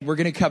We're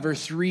going to cover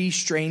 3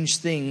 strange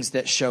things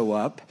that show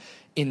up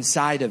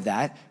inside of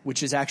that,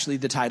 which is actually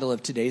the title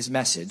of today's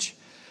message.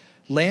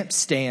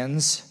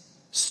 Lampstands,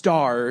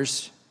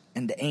 stars,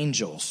 and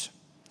angels.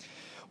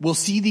 We'll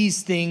see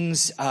these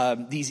things,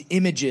 these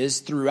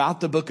images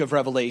throughout the book of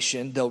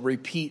Revelation. They'll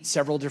repeat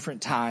several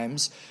different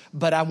times,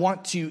 but I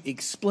want to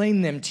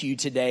explain them to you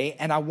today,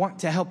 and I want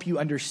to help you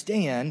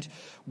understand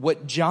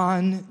what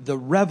John the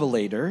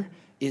Revelator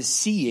is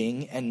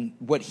seeing and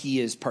what he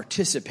is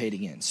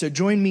participating in. So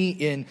join me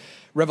in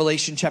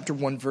Revelation chapter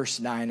 1, verse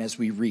 9 as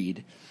we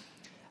read.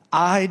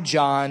 I,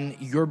 John,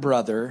 your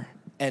brother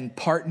and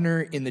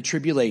partner in the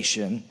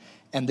tribulation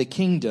and the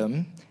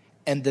kingdom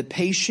and the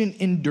patient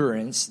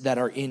endurance that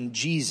are in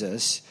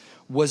Jesus,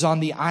 was on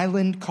the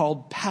island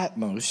called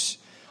Patmos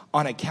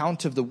on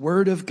account of the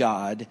word of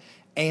God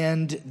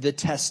and the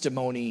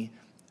testimony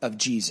of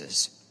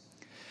Jesus.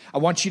 I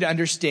want you to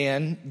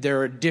understand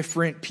there are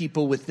different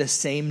people with the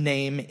same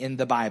name in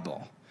the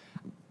Bible.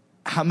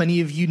 How many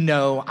of you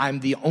know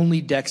I'm the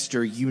only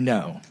Dexter you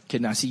know?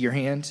 Can I see your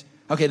hand?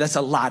 Okay, that's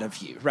a lot of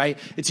you, right?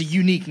 It's a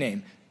unique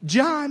name.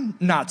 John,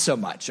 not so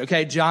much,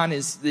 okay? John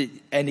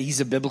and he's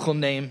a biblical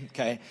name,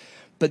 okay?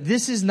 But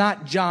this is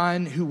not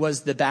John who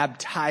was the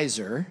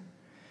baptizer.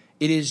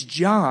 It is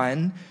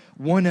John,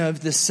 one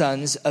of the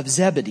sons of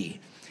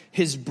Zebedee.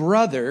 His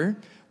brother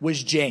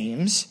was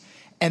James,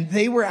 and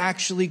they were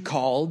actually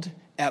called,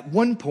 at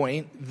one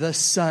point, the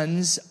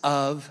sons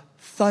of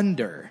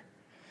thunder.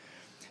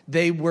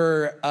 They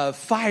were a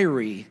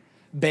fiery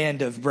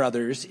band of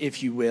brothers,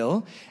 if you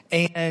will.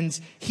 And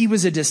he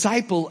was a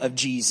disciple of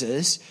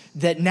Jesus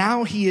that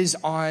now he is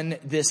on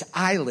this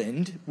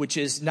island, which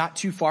is not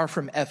too far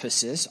from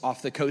Ephesus,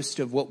 off the coast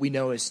of what we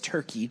know as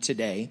Turkey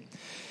today.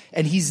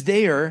 And he's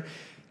there.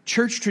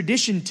 Church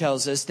tradition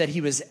tells us that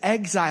he was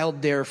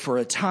exiled there for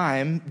a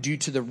time due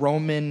to the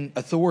Roman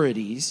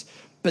authorities,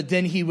 but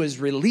then he was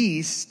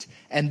released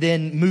and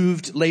then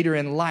moved later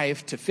in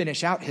life to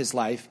finish out his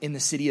life in the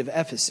city of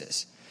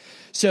Ephesus.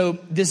 So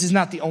this is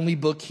not the only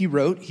book he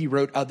wrote. He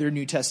wrote other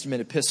New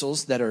Testament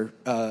epistles that are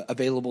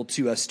available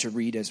to us to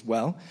read as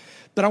well.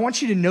 But I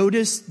want you to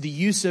notice the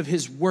use of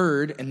his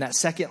word in that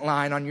second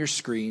line on your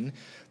screen,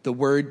 the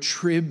word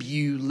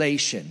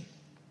tribulation.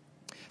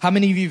 How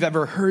many of you have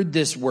ever heard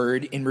this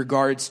word in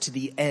regards to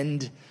the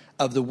end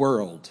of the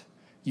world?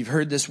 You've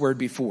heard this word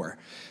before.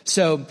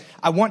 So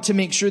I want to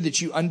make sure that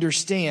you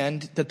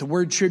understand that the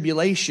word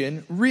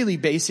tribulation really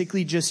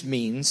basically just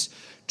means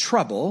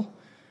trouble,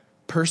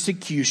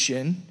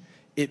 persecution.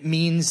 It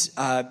means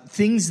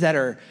things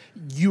that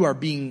you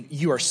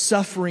are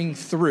suffering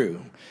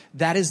through.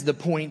 That is the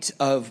point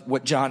of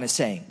what John is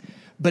saying.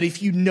 But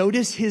if you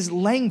notice his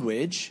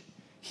language,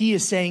 he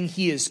is saying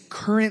he is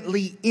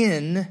currently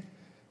in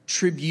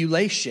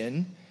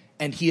tribulation,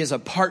 and he is a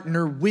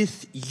partner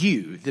with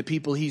you, the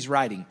people he's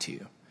writing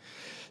to.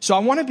 So I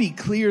want to be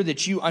clear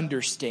that you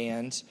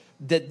understand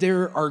that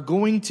there are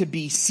going to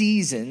be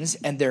seasons,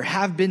 and there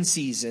have been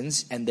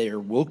seasons, and there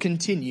will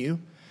continue,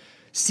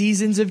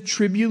 seasons of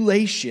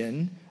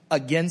tribulation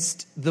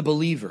against the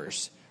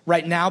believers.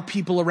 Right now,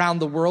 people around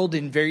the world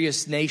in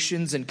various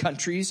nations and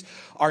countries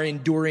are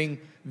enduring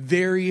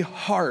very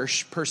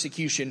harsh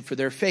persecution for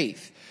their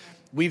faith.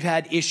 We've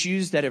had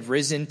issues that have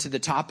risen to the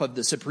top of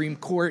the Supreme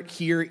Court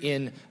here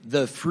in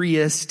the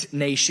freest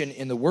nation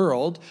in the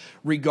world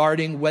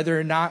regarding whether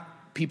or not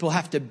people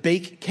have to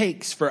bake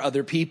cakes for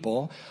other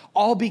people,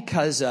 all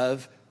because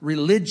of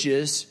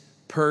religious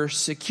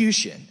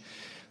persecution.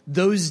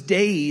 Those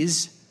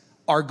days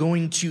are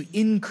going to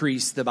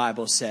increase, the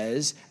Bible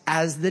says,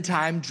 as the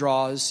time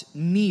draws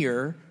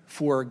near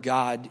for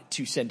God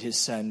to send his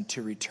son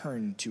to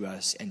return to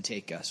us and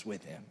take us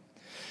with him.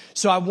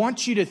 So I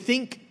want you to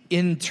think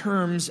in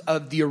terms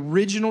of the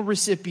original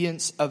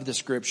recipients of the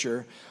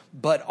scripture,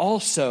 but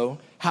also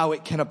how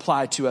it can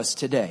apply to us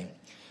today.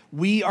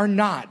 We are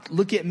not,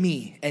 look at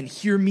me and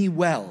hear me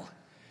well,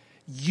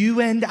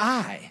 you and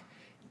I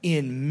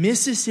in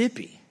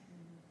Mississippi,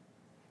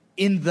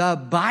 in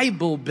the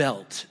Bible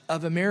Belt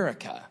of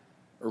America,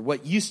 or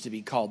what used to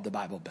be called the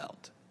Bible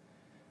Belt,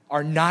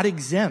 are not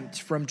exempt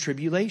from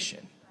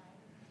tribulation.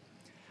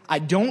 I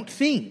don't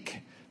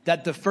think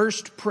that the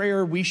first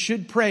prayer we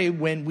should pray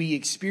when we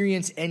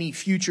experience any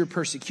future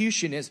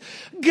persecution is,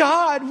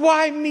 God,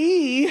 why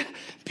me?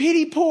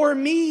 Pity poor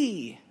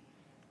me.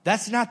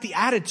 That's not the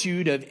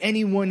attitude of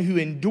anyone who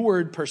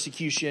endured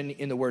persecution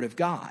in the Word of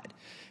God.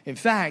 In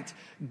fact,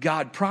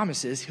 God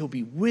promises he'll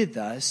be with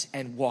us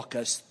and walk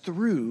us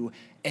through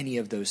any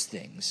of those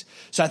things.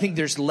 So I think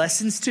there's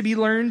lessons to be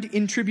learned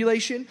in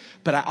tribulation,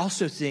 but I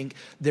also think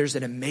there's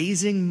an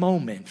amazing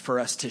moment for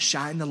us to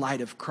shine the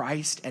light of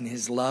Christ and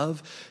his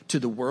love to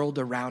the world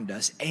around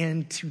us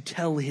and to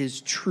tell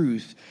his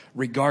truth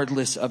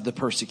regardless of the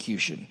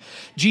persecution.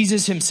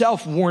 Jesus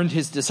himself warned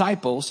his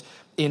disciples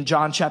in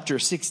John chapter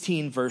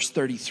 16, verse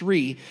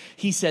 33.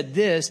 He said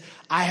this,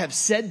 I have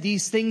said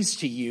these things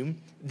to you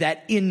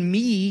that in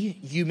me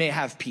you may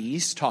have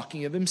peace,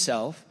 talking of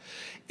himself.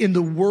 In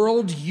the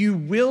world you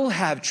will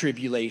have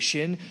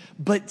tribulation,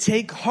 but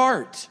take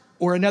heart.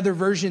 Or another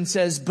version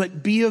says,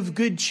 but be of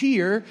good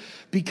cheer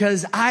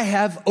because I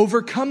have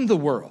overcome the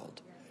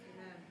world.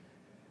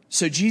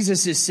 So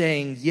Jesus is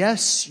saying,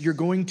 yes, you're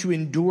going to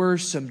endure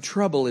some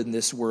trouble in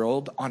this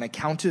world on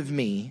account of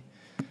me,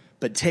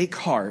 but take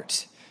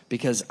heart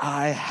because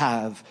I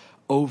have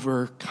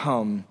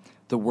overcome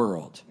the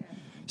world.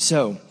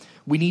 So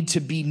we need to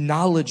be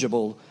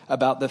knowledgeable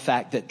about the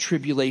fact that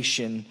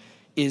tribulation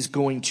is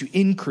going to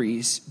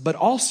increase, but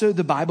also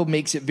the Bible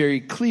makes it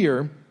very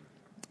clear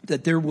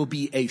that there will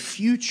be a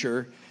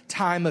future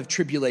time of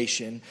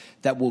tribulation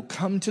that will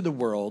come to the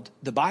world,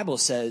 the Bible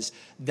says,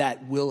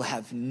 that will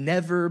have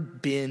never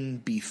been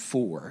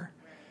before.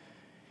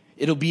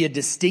 It'll be a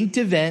distinct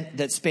event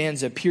that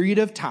spans a period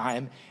of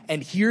time,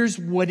 and here's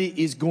what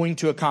it is going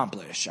to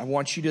accomplish. I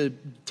want you to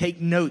take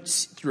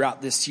notes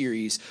throughout this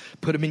series,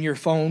 put them in your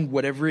phone,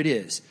 whatever it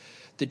is.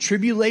 The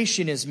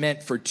tribulation is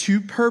meant for two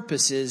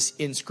purposes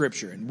in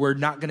Scripture, and we're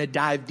not going to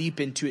dive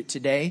deep into it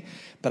today,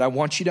 but I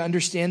want you to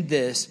understand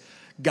this.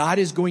 God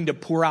is going to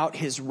pour out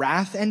his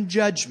wrath and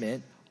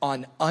judgment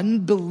on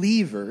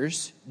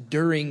unbelievers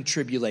during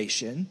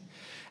tribulation,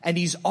 and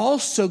he's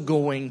also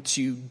going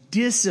to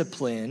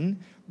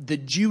discipline the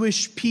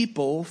Jewish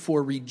people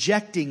for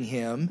rejecting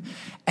him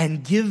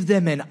and give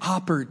them an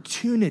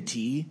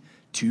opportunity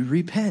to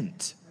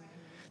repent.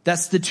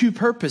 That's the two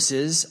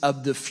purposes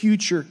of the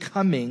future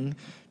coming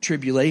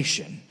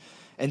tribulation.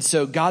 And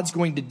so God's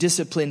going to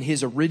discipline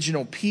his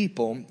original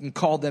people and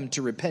call them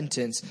to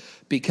repentance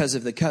because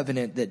of the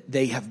covenant that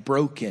they have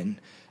broken,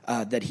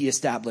 that he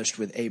established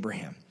with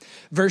Abraham.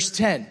 Verse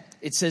 10,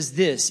 it says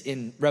this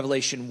in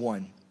Revelation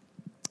 1.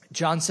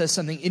 John says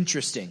something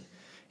interesting.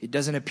 It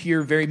doesn't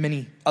appear very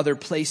many other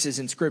places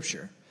in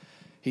Scripture.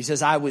 He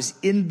says, I was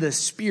in the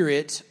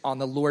Spirit on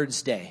the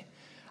Lord's day.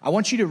 I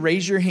want you to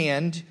raise your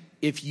hand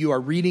if you are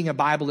reading a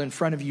Bible in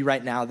front of you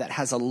right now that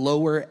has a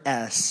lower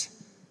S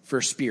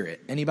for Spirit.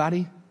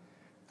 Anybody?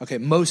 Okay,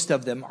 most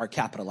of them are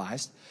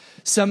capitalized.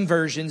 Some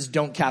versions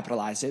don't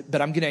capitalize it,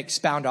 but I'm going to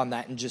expound on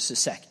that in just a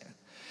second.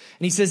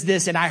 And he says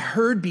this, and I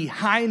heard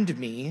behind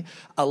me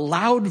a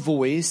loud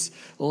voice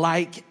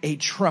like a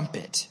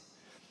trumpet.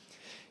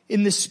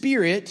 In the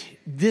Spirit,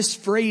 this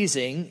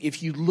phrasing,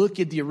 if you look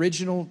at the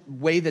original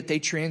way that they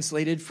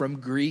translated from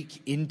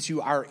Greek into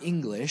our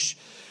English,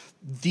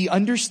 the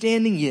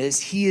understanding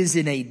is he is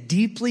in a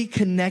deeply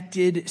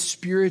connected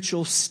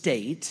spiritual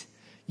state.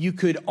 You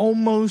could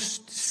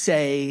almost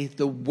say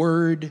the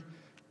word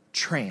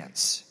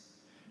trance.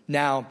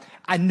 Now,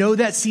 I know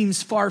that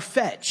seems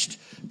far-fetched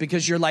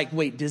because you're like,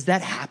 wait, does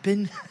that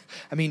happen?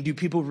 I mean, do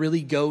people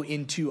really go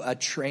into a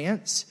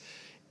trance?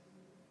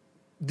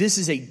 This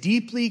is a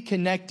deeply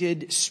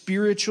connected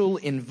spiritual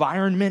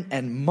environment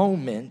and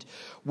moment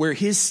where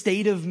his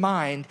state of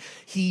mind,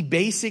 he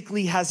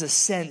basically has a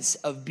sense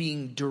of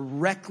being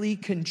directly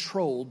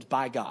controlled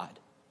by God.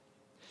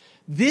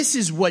 This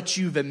is what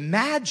you've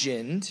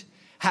imagined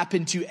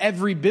happened to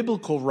every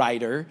biblical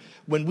writer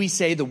when we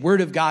say the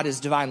word of God is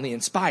divinely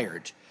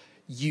inspired.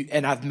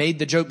 And I've made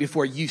the joke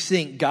before, you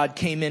think God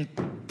came in,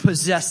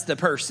 possessed the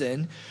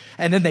person,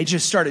 and then they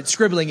just started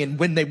scribbling, and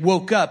when they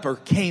woke up or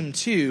came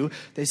to,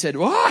 they said,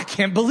 oh, I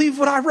can't believe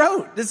what I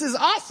wrote. This is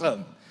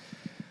awesome.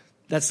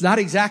 That's not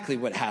exactly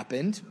what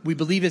happened. We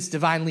believe it's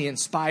divinely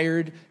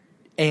inspired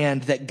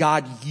and that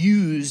God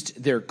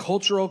used their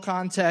cultural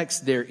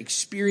context, their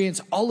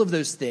experience, all of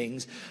those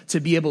things to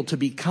be able to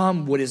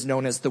become what is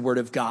known as the Word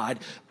of God.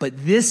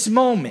 But this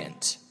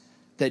moment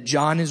that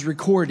John is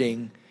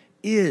recording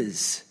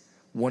is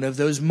one of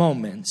those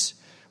moments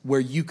where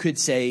you could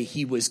say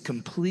he was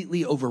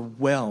completely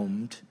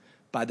overwhelmed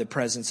by the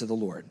presence of the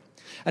Lord.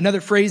 Another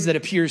phrase that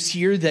appears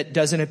here that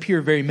doesn't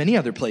appear very many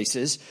other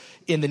places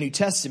in the New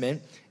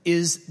Testament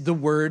is the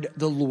word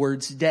the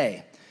Lord's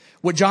day.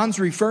 What John's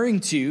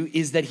referring to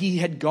is that he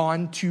had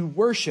gone to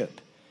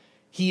worship.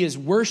 He is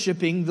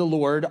worshiping the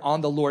Lord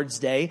on the Lord's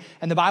day.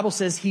 And the Bible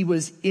says he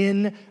was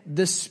in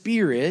the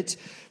Spirit.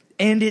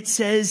 And it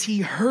says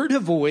he heard a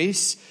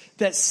voice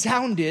that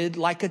sounded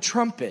like a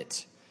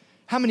trumpet.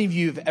 How many of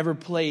you have ever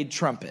played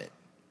trumpet?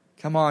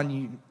 Come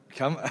on,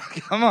 come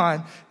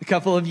on. A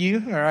couple of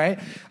you, all right?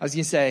 I was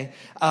going to say,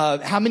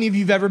 how many of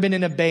you have ever been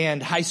in a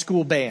band, high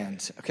school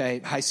band?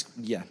 Okay,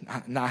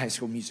 not High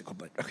School Musical,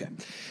 but okay.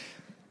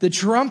 The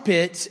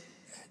trumpet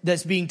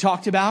that's being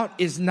talked about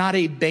is not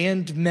a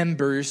band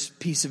member's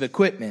piece of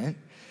equipment.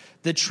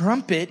 The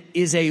trumpet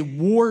is a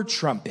war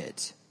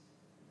trumpet.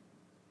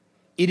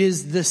 It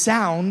is the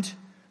sound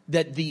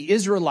that the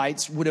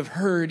Israelites would have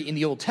heard in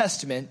the Old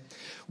Testament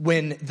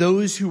when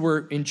those who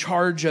were in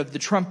charge of the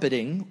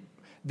trumpeting,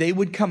 they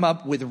would come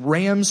up with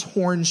ram's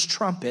horns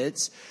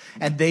trumpets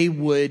and they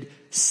would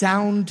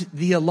sound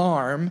the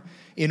alarm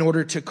in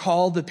order to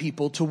call the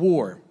people to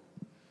war.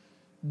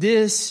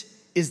 This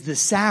is the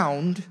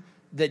sound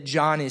that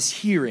John is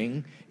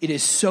hearing. It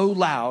is so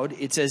loud,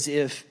 it's as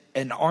if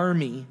an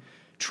army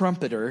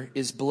trumpeter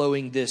is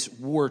blowing this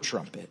war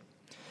trumpet.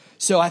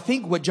 So I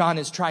think what John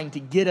is trying to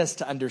get us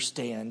to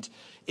understand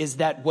is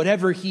that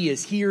whatever he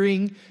is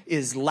hearing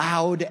is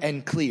loud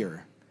and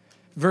clear.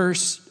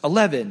 Verse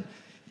 11,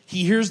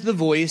 he hears the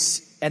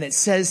voice and it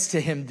says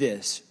to him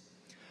this: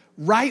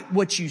 write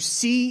what you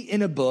see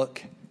in a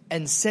book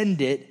and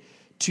send it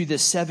to the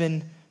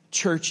 7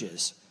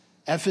 churches: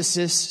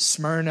 Ephesus,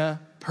 Smyrna,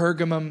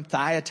 Pergamum,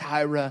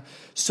 Thyatira,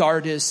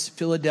 Sardis,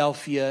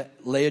 Philadelphia,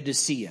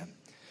 Laodicea.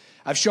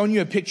 I've shown you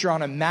a picture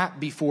on a map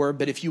before,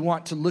 but if you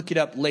want to look it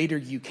up later,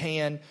 you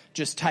can.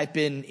 Just type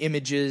in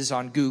images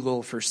on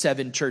Google for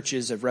 7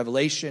 churches of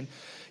Revelation.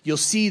 You'll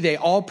see they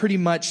all pretty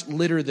much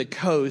litter the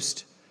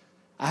coast.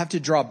 I have to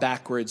draw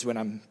backwards when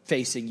I'm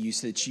facing you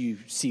so that you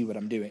see what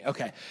I'm doing.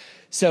 Okay.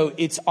 So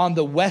it's on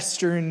the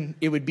western,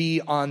 it would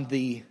be on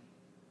the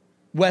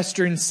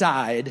western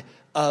side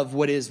of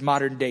what is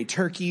modern day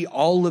Turkey,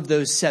 all of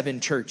those 7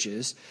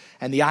 churches.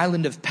 And the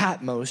island of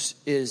Patmos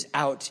is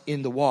out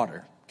in the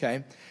water.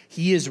 Okay.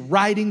 He is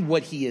writing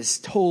what he is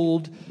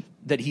told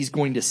that he's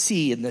going to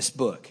see in this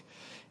book.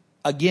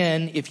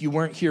 Again, if you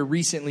weren't here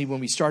recently when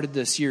we started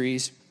the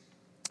series,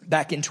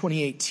 back in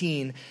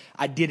 2018,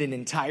 I did an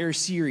entire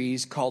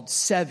series called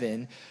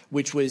 7,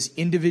 which was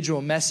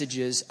individual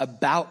messages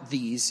about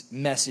these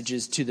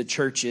messages to the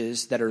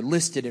churches that are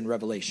listed in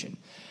Revelation.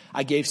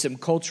 I gave some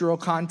cultural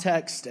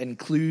context and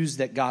clues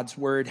that God's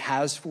word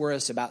has for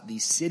us about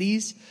these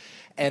cities.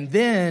 And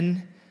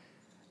then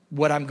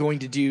what I'm going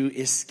to do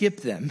is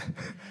skip them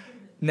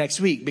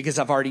next week because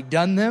I've already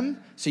done them.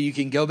 So you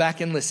can go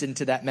back and listen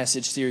to that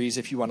message series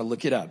if you want to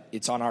look it up.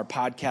 It's on our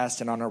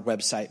podcast and on our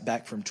website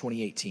back from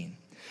 2018.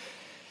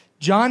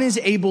 John is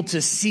able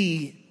to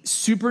see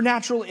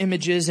supernatural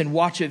images and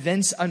watch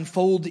events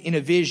unfold in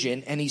a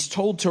vision, and he's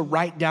told to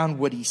write down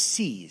what he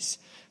sees.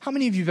 How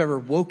many of you have ever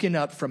woken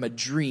up from a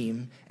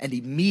dream and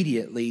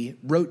immediately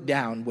wrote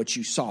down what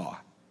you saw?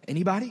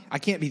 Anybody? I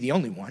can't be the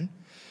only one.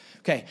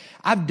 Okay,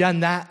 I've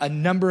done that a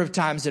number of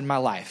times in my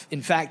life.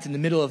 In fact, in the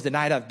middle of the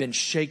night, I've been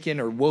shaken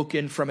or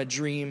woken from a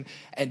dream,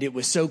 and it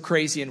was so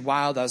crazy and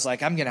wild. I was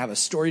like, I'm going to have a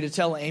story to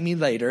tell Amy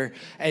later.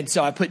 And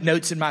so I put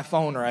notes in my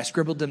phone, or I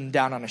scribbled them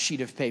down on a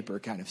sheet of paper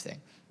kind of thing.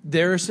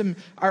 There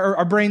are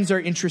our brains are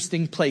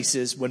interesting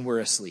places when we're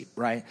asleep,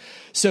 right?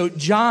 So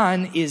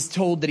John is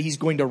told that he's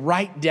going to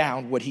write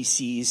down what he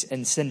sees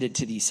and send it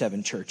to these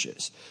 7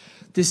 churches.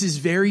 This is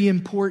very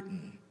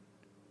important.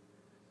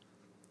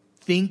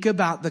 Think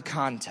about the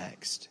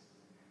context.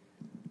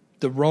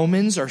 The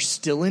Romans are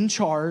still in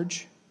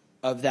charge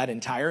of that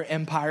entire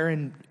empire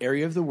and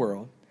area of the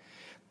world.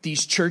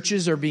 These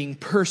churches are being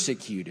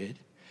persecuted.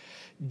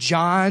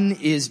 John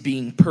is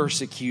being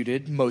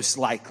persecuted, most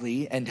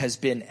likely, and has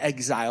been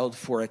exiled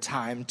for a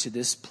time to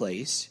this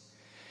place.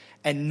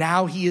 And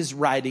now he is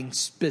writing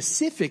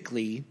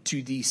specifically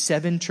to these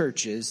 7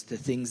 churches the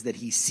things that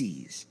he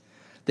sees.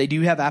 They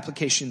do have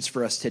applications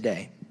for us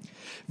today.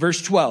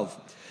 Verse 12.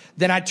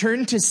 Then I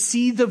turned to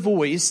see the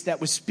voice that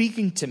was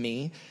speaking to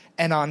me,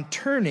 and on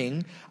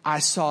turning, I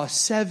saw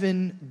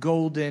 7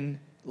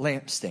 golden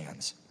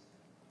lampstands.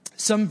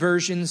 Some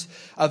versions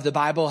of the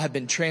Bible have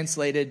been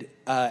translated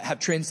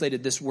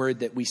this word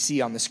that we see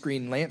on the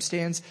screen,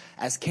 lampstands,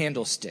 as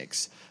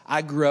candlesticks.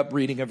 I grew up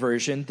reading a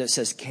version that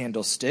says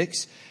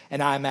candlesticks,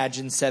 and I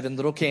imagine 7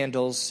 little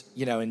candles,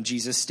 and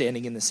Jesus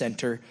standing in the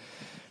center.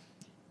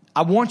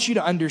 I want you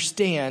to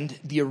understand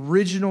the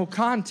original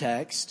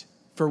context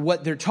for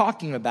what they're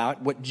talking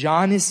about, what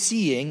John is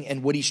seeing,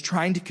 and what he's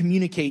trying to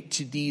communicate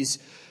to these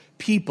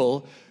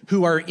people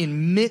who are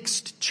in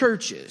mixed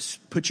churches.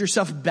 Put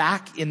yourself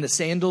back in the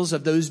sandals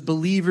of those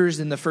believers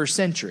in the first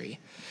century.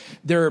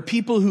 There are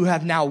people who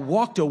have now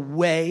walked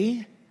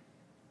away.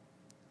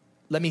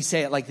 Let me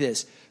say it like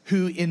this,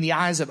 who in the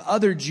eyes of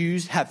other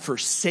Jews have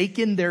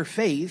forsaken their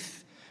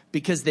faith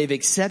because they've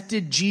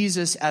accepted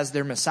Jesus as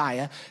their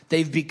Messiah.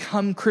 They've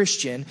become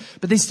Christian,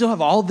 but they still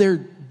have all their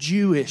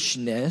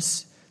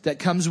Jewishness that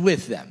comes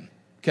with them,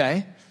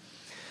 okay?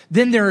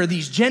 Then there are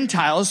these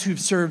Gentiles who've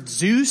served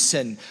Zeus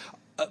and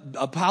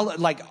Apollo,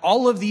 like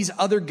all of these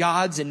other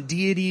gods and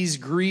deities,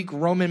 Greek,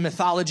 Roman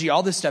mythology,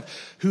 all this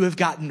stuff, who have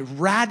gotten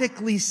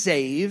radically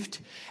saved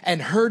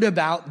and heard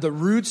about the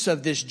roots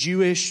of this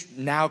Jewish,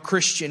 now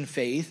Christian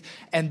faith,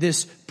 and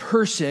this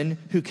person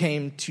who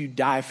came to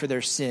die for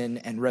their sin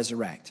and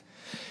resurrect.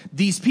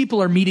 These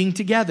people are meeting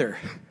together.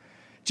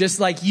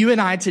 Just like you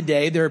and I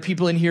today, there are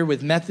people in here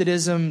with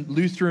Methodism,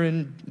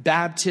 Lutheran,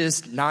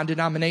 Baptist,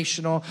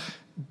 non-denominational,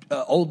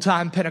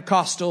 old-time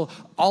Pentecostal,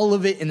 all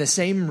of it in the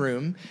same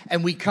room,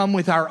 and we come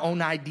with our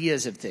own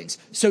ideas of things.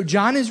 So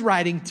John is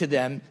writing to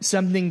them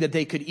something that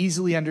they could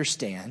easily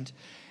understand,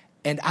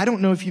 and I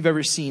don't know if you've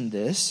ever seen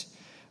this,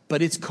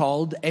 but it's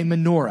called a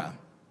menorah.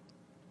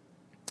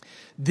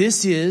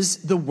 This is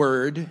the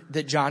word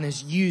that John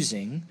is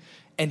using,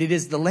 and it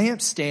is the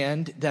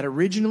lampstand that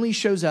originally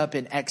shows up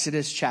in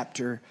Exodus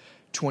chapter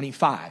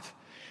 25.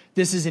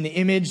 This is an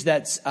image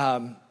that's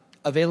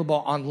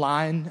available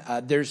online.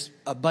 There's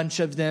a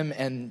bunch of them,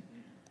 and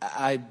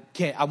I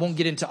won't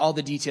get into all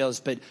the details,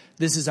 but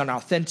this is an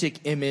authentic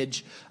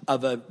image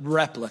of a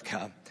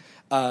replica.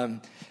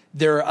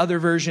 There are other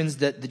versions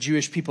that the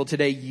Jewish people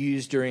today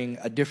use during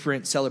a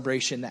different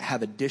celebration that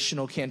have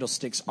additional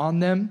candlesticks on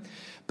them.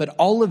 But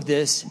all of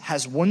this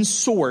has one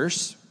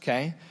source,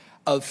 okay,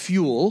 of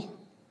fuel,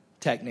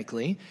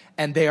 technically,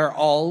 and they are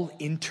all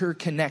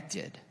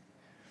interconnected.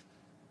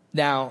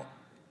 Now,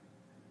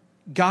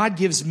 God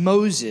gives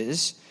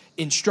Moses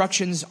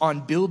instructions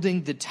on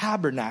building the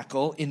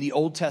tabernacle in the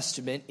Old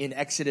Testament in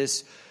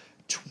Exodus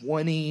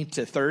 20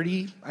 to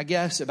 30, I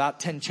guess, about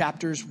 10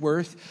 chapters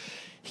worth.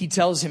 He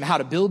tells him how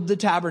to build the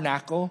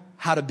tabernacle,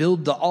 how to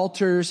build the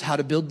altars, how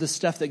to build the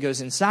stuff that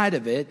goes inside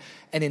of it.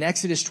 And in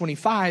Exodus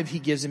 25, he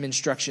gives him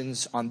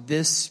instructions on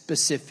this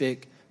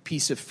specific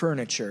piece of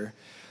furniture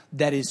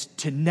that is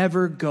to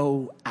never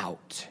go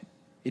out.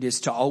 It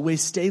is to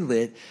always stay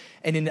lit.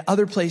 And in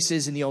other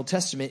places in the Old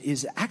Testament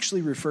is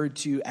actually referred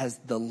to as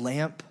the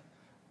lamp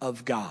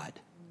of God.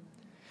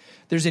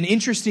 There's an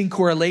interesting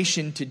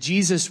correlation to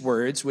Jesus'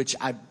 words, which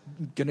I'm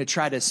going to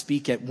try to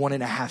speak at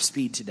 1.5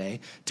 speed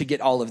today to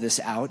get all of this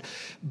out.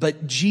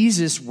 But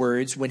Jesus'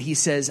 words, when he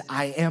says,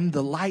 I am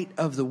the light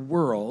of the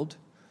world,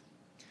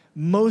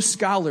 most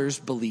scholars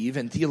believe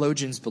and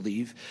theologians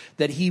believe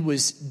that he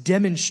was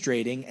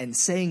demonstrating and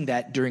saying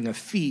that during a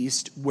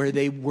feast where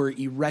they were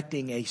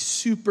erecting a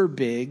super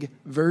big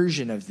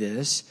version of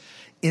this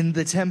in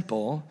the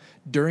temple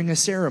during a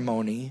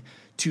ceremony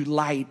to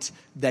light,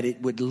 that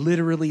it would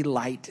literally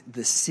light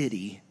the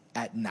city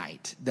at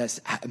night.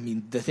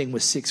 The thing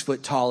was 6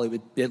 foot tall. It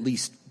would at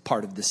least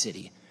part of the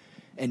city.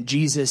 And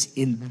Jesus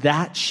in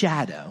that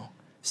shadow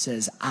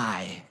says,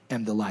 I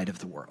am the light of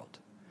the world.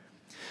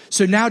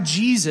 So now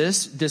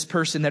Jesus, this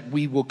person that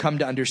we will come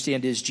to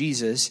understand is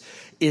Jesus,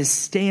 is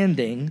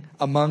standing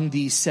among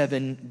these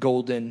 7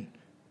 golden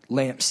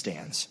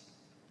lampstands.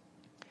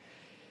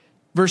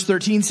 Verse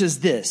 13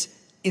 says this,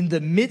 in the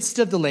midst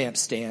of the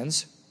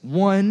lampstands,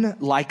 one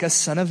like a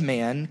son of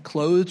man,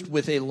 clothed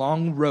with a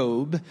long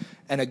robe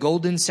and a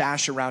golden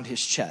sash around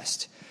his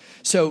chest.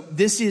 So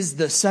this is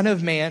the Son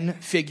of Man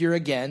figure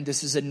again.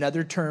 This is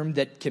another term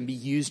that can be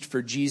used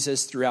for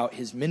Jesus throughout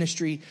his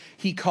ministry.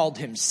 He called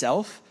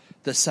himself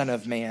the Son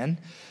of Man.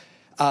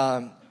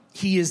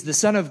 He is the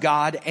Son of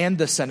God and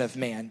the Son of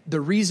Man. The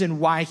reason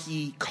why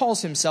he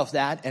calls himself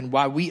that and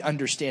why we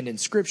understand in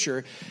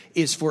Scripture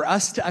is for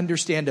us to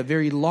understand a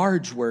very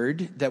large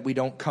word that we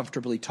don't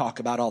comfortably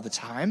talk about all the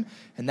time,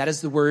 and that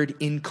is the word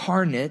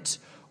incarnate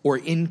or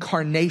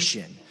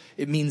incarnation.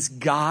 It means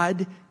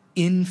God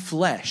in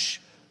flesh,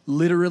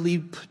 literally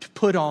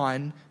put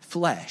on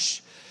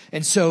flesh.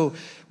 And so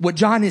what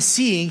John is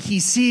seeing,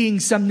 he's seeing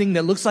something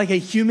that looks like a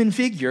human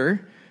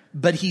figure,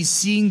 but he's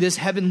seeing this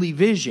heavenly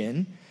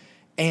vision.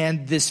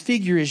 And this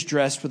figure is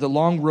dressed with a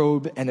long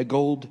robe and a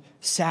gold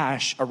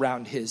sash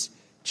around his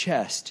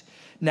chest.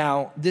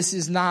 Now, this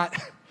is not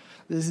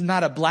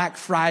a Black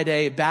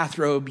Friday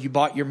bathrobe you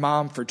bought your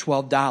mom for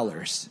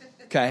 $12,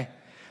 okay?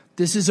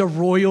 This is a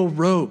royal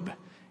robe.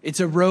 It's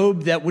a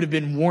robe that would have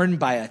been worn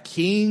by a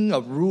king,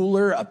 a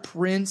ruler, a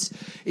prince.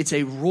 It's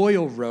a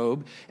royal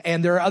robe.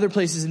 And there are other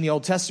places in the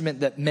Old Testament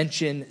that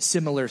mention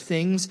similar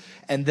things,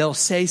 and they'll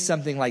say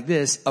something like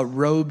this, a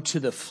robe to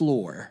the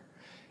floor.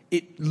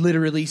 It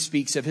literally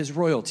speaks of his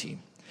royalty.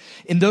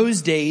 In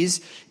those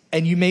days,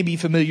 and you may be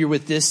familiar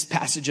with this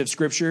passage of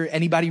Scripture,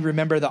 anybody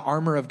remember the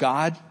armor of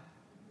God?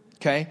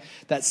 Okay,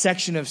 that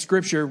section of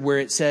Scripture where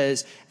it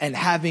says, and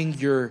having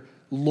your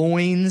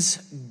loins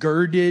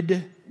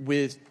girded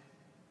with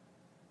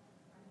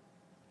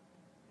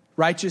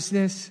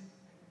righteousness.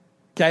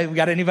 Okay, we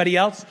got anybody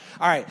else?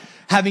 All right.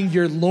 Having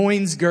your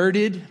loins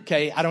girded.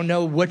 Okay, I don't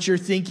know what you're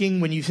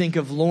thinking when you think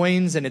of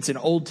loins, and it's an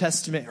Old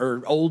Testament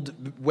or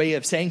old way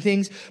of saying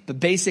things,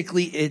 but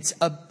basically it's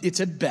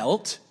a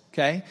belt.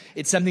 Okay,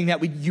 it's something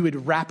that you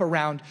would wrap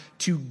around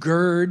to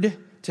gird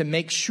to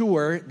make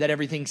sure that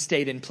everything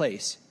stayed in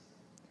place.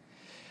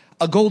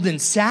 A golden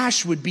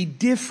sash would be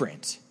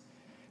different.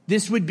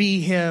 This would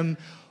be him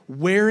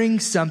wearing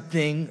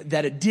something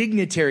that a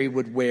dignitary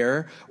would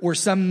wear or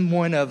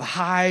someone of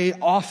high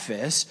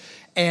office,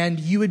 and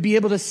you would be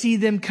able to see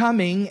them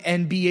coming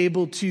and be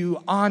able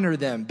to honor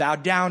them, bow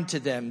down to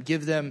them,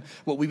 give them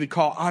what we would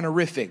call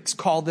honorifics,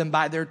 call them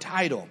by their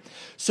title.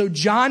 So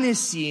John is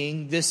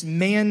seeing this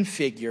man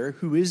figure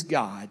who is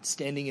God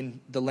standing in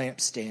the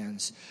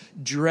lampstands,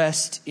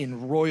 dressed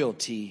in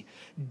royalty,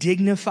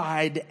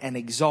 dignified and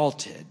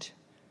exalted.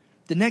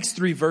 The next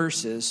 3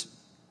 verses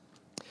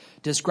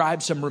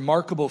describe some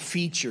remarkable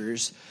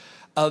features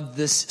of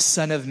this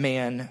Son of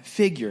Man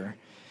figure.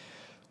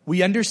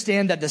 We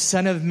understand that the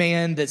Son of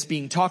Man that's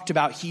being talked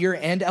about here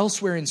and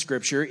elsewhere in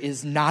Scripture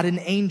is not an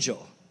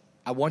angel.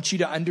 I want you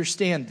to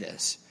understand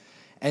this.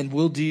 And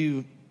we'll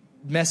do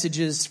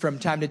messages from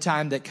time to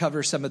time that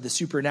cover some of the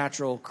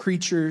supernatural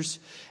creatures,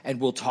 and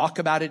we'll talk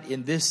about it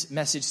in this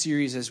message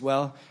series as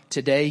well.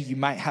 Today, you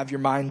might have your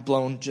mind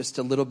blown just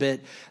a little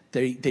bit.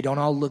 They don't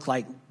all look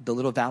like the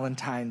little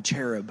Valentine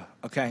cherub,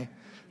 okay?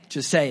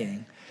 Just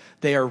saying.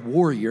 They are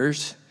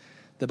warriors,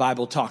 the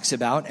Bible talks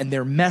about, and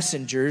they're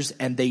messengers,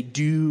 and they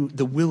do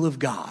the will of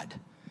God.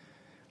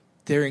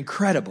 They're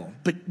incredible.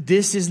 But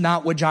this is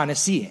not what John is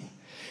seeing.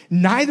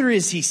 Neither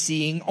is he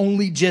seeing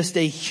only just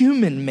a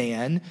human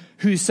man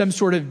who's some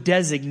sort of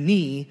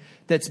designee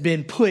that's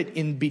been put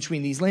in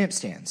between these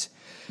lampstands.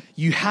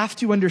 you have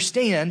to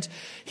understand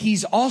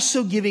he's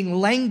also giving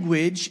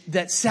language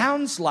that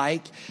sounds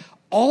like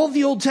all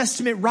the Old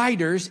Testament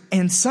writers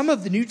and some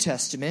of the New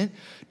Testament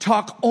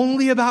talk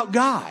only about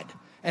God.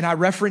 And I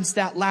referenced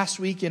that last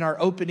week in our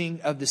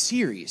opening of the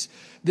series.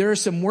 There are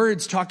some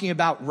words talking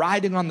about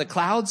riding on the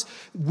clouds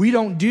we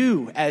don't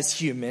do as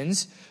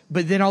humans.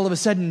 But then all of a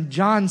sudden,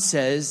 John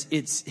says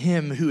it's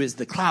him who is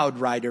the cloud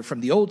rider from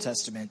the Old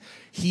Testament.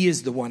 He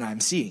is the one I'm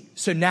seeing.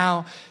 So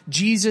now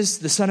Jesus,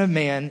 the Son of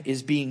Man,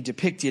 is being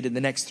depicted in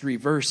the next 3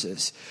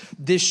 verses.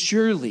 This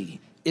surely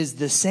is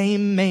the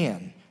same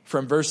man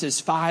from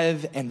verses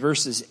 5 and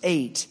verses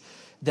 8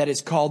 that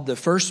is called the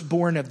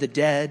firstborn of the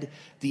dead,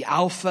 the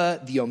Alpha,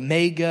 the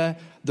Omega,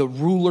 the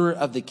ruler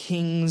of the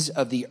kings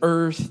of the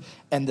earth,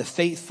 and the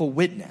faithful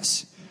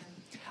witness.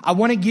 I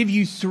want to give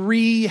you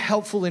 3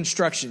 helpful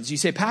instructions. You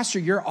say, Pastor,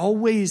 you're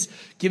always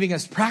giving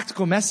us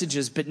practical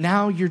messages, but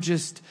now you're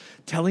just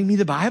telling me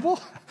the Bible?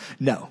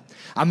 No,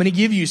 I'm going to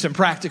give you some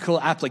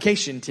practical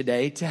application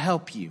today to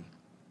help you,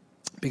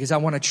 because I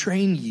want to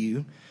train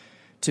you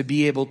to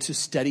be able to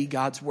study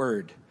God's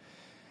word.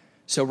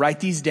 So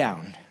write these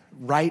down.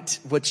 Write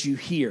what you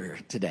hear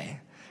today.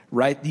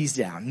 Write these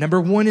down.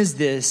 Number 1 is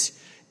this: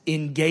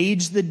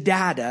 engage the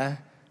data,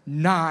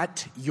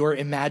 not your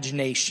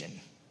imagination.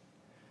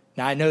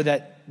 Now, I know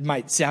that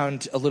might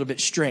sound a little bit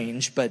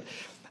strange, but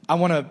I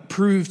want to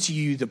prove to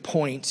you the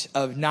point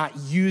of not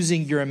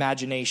using your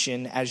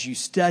imagination as you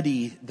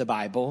study the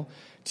Bible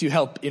to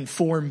help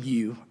inform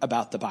you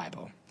about the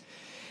Bible.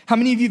 How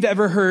many of you have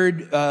ever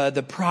heard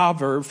the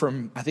proverb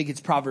from, I think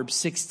it's Proverbs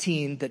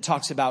 16, that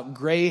talks about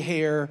gray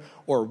hair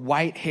or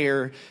white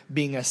hair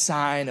being a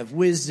sign of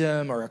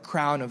wisdom or a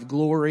crown of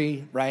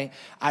glory, right?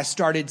 I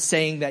started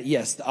saying that,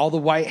 yes, all the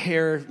white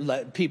hair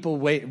people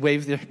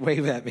wave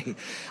at me.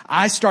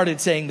 I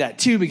started saying that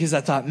too because I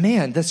thought,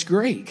 man, that's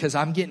great because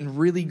I'm getting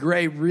really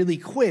gray really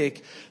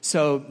quick.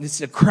 So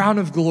it's a crown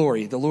of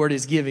glory the Lord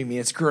is giving me.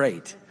 It's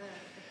great.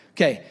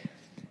 Okay.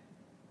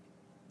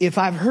 If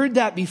I've heard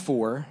that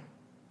before,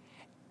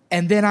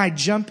 and then I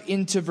jump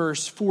into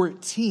verse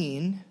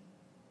 14,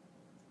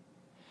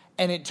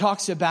 and it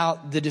talks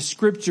about the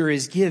descriptor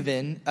is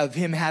given of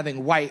him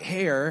having white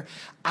hair,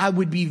 I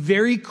would be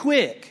very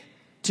quick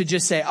to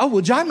just say, oh,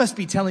 well, John must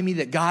be telling me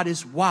that God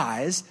is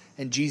wise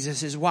and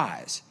Jesus is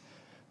wise.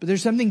 But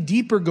there's something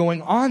deeper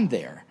going on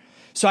there.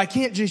 So I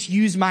can't just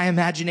use my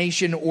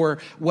imagination or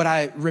what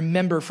I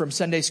remember from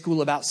Sunday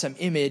school about some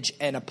image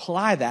and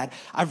apply that.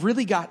 I've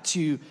really got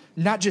to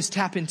not just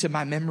tap into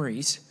my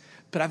memories,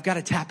 but I've got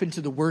to tap into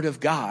the Word of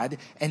God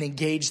and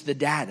engage the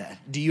data.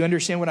 Do you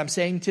understand what I'm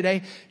saying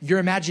today? Your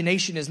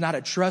imagination is not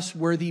a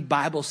trustworthy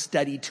Bible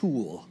study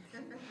tool.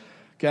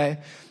 Okay?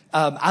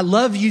 I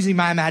love using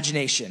my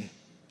imagination.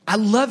 I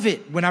love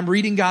it when I'm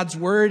reading God's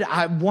Word.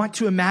 I want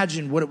to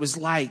imagine what it was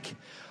like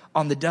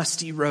on the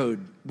dusty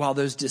road while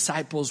those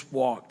disciples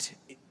walked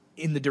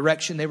in the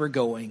direction they were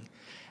going.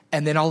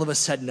 And then all of a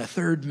sudden, a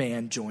third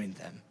man joined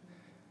them.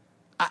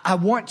 I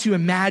want to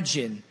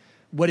imagine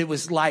what it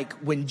was like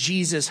when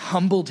Jesus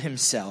humbled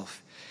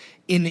himself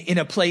in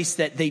a place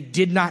that they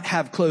did not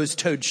have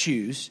closed-toed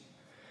shoes,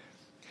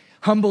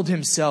 humbled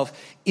himself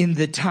in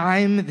the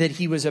time that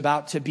he was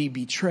about to be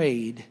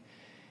betrayed,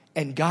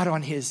 and got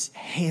on his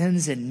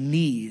hands and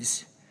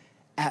knees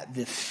at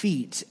the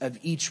feet of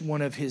each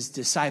one of his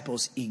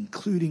disciples,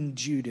 including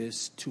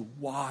Judas, to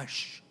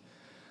wash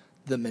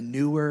the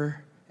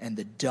manure and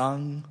the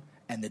dung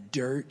and the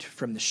dirt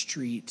from the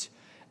street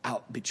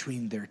out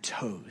between their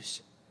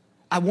toes.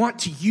 I want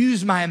to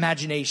use my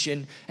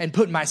imagination and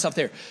put myself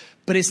there,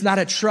 but it's not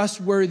a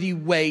trustworthy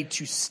way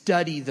to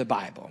study the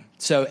Bible.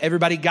 So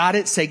everybody got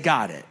it? Say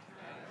got it.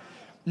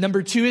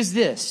 Number 2 is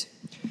this: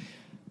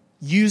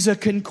 use a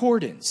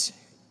concordance.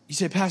 You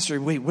say,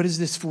 Pastor, wait, what is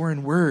this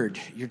foreign word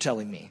you're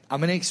telling me? I'm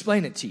going to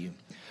explain it to you.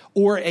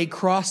 Or a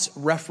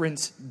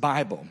cross-reference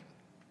Bible.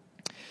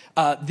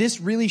 This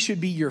really should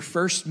be your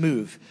first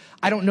move.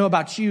 I don't know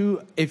about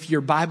you if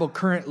your Bible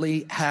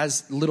currently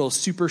has little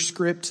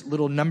superscript,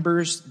 little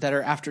numbers that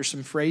are after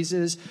some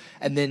phrases,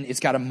 and then it's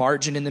got a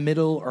margin in the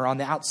middle or on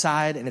the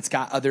outside, and it's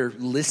got other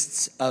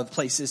lists of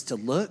places to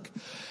look.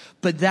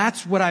 But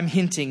that's what I'm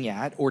hinting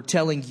at or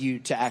telling you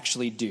to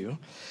actually do.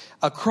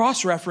 A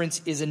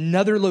cross-reference is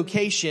another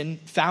location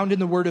found in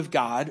the Word of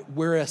God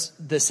where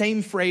the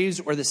same phrase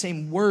or the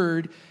same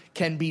word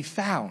can be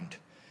found.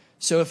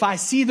 So if I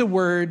see the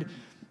word,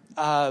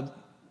 the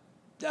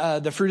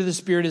fruit of the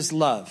Spirit is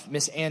love.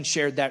 Miss Ann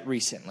shared that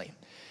recently.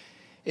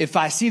 If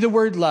I see the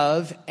word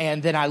love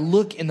and then I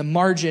look in the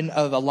margin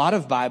of a lot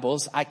of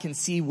Bibles, I can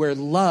see where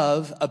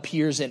love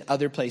appears in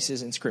other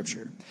places in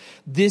Scripture.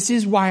 This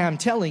is why I'm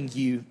telling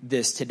you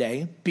this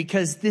today,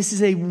 because this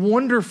is a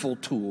wonderful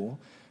tool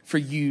for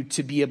you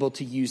to be able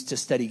to use to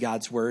study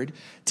God's Word,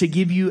 to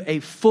give you a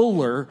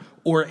fuller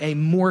or a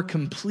more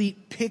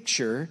complete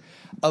picture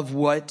of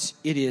what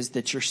it is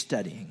that you're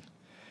studying.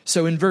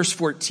 So in verse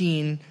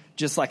 14,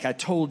 just like I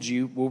told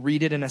you, we'll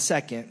read it in a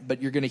second,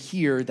 but you're going to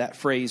hear that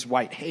phrase,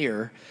 white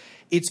hair.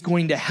 It's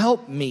going to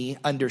help me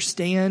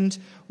understand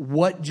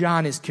what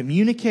John is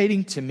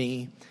communicating to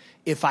me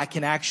if I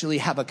can actually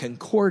have a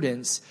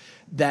concordance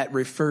that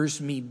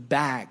refers me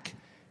back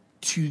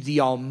to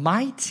the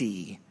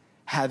Almighty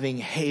having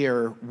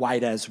hair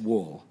white as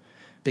wool.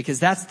 Because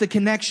that's the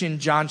connection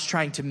John's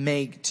trying to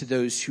make to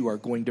those who are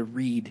going to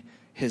read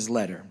his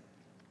letter.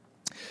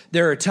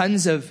 There are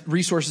tons of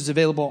resources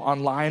available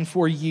online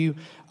for you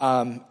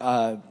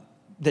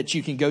that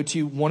you can go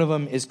to. One of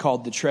them is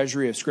called The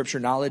Treasury of Scripture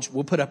Knowledge.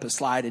 We'll put up a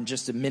slide in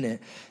just a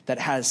minute that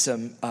has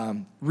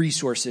some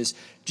resources.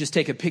 Just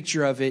take a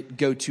picture of it,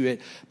 go to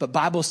it. But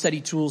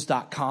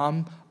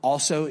BibleStudyTools.com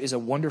also is a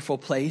wonderful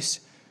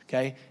place.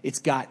 Okay, it's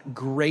got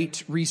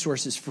great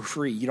resources for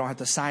free. You don't have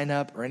to sign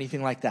up or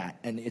anything like that,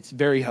 and it's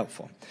very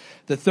helpful.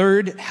 The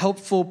third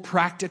helpful,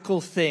 practical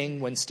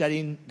thing when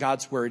studying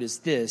God's Word is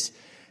this: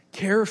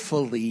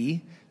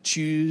 carefully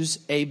choose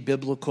a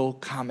biblical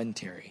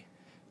commentary.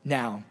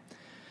 Now,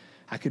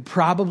 I could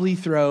probably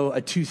throw a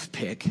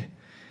toothpick,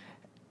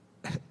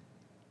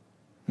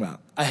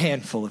 a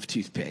handful of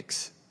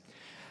toothpicks,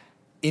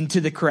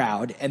 into the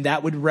crowd, and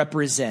that would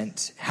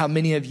represent how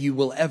many of you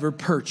will ever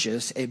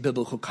purchase a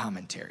biblical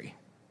commentary.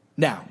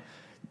 Now,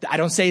 I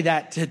don't say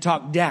that to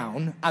talk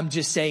down. I'm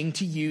just saying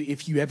to you,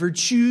 if you ever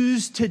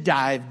choose to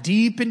dive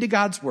deep into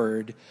God's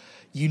Word,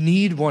 you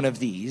need one of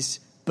these,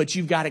 but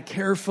you've got to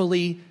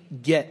carefully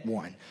get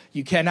one.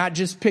 You cannot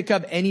just pick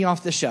up any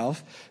off the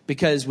shelf,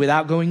 because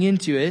without going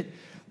into it,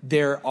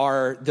 there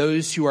are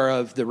those who are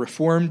of the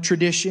Reformed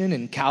tradition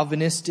and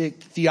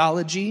Calvinistic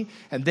theology,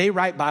 and they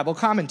write Bible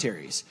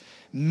commentaries.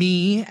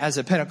 Me, as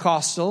a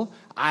Pentecostal,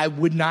 I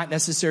would not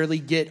necessarily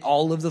get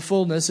all of the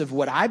fullness of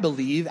what I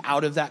believe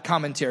out of that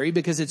commentary,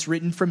 because it's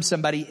written from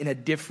somebody in a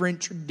different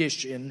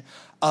tradition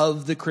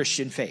of the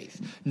Christian faith.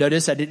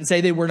 Notice I didn't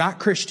say they were not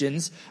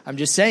Christians. I'm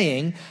just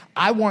saying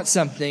I want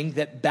something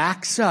that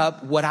backs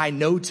up what I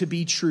know to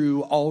be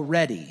true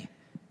already.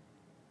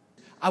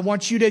 I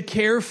want you to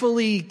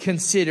carefully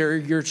consider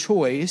your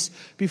choice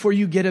before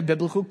you get a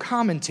biblical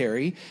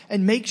commentary,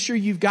 and make sure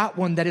you've got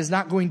one that is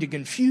not going to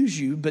confuse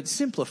you, but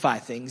simplify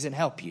things and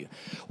help you.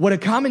 What a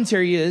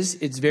commentary is,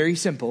 it's very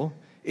simple.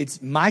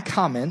 It's my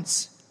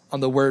comments on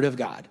the Word of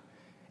God.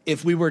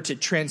 If we were to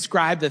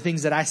transcribe the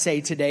things that I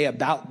say today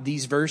about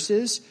these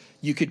verses,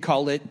 you could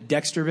call it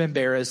Dexter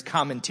Bambera's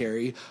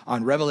commentary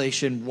on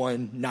Revelation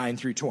 1:9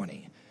 through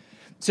 20.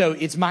 So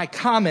it's my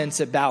comments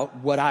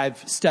about what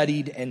I've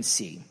studied and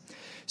see.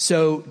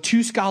 So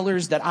two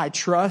scholars that I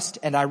trust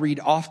and I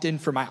read often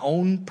for my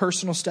own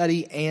personal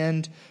study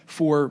and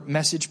for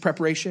message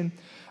preparation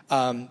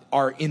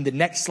are in the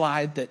next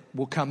slide that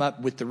will come up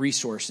with the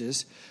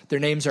resources. Their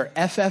names are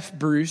F.F.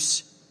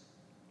 Bruce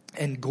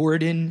and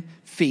Gordon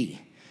Fee.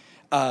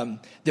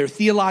 They're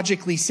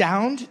theologically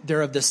sound.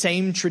 They're of the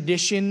same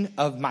tradition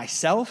of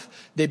myself.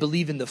 They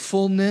believe in the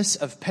fullness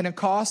of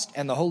Pentecost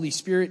and the Holy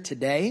Spirit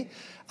today.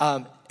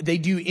 They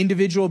do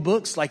individual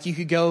books, like you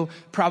could go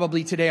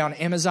probably today on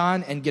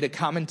Amazon and get a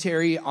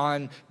commentary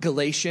on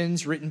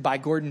Galatians written by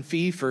Gordon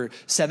Fee for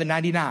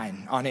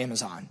 $7.99 on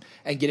Amazon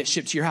and get it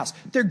shipped to your house.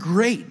 They're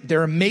great.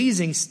 They're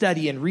amazing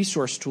study and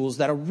resource tools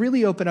that'll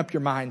really open up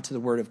your mind to the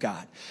Word of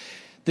God.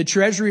 The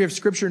Treasury of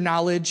Scripture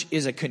Knowledge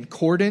is a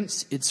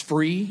concordance. It's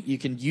free. You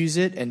can use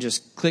it and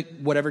just click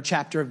whatever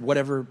chapter of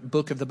whatever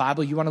book of the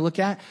Bible you want to look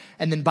at.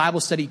 And then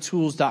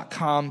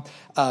BibleStudyTools.com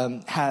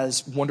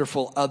has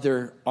wonderful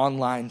other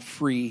online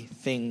free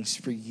things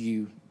for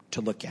you to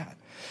look at.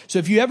 So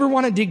if you ever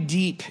want to dig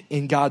deep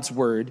in God's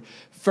Word,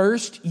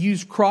 first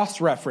use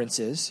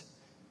cross-references.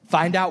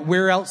 Find out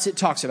where else it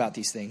talks about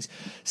these things.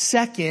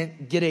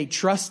 Second, get a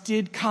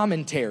trusted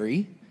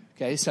commentary.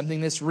 Okay, something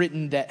that's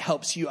written that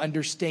helps you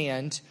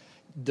understand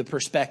the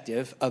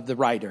perspective of the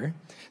writer.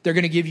 They're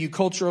going to give you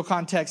cultural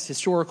context,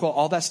 historical,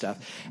 all that stuff.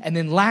 And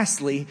then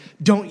lastly,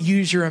 don't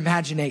use your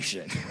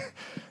imagination.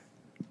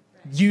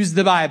 Use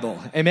the Bible.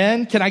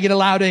 Amen? Can I get a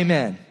loud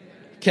amen?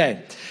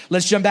 Okay,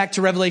 let's jump back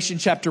to Revelation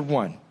chapter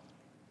 1.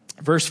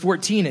 Verse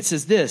 14, it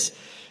says this: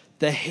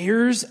 the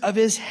hairs of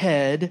his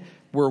head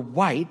were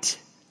white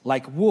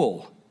like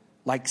wool,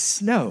 like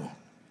snow.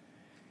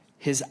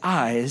 His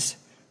eyes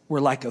were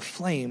like a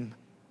flame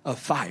of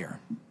fire.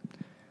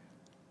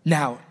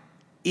 Now,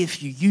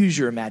 if you use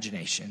your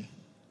imagination,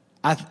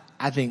 I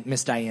think,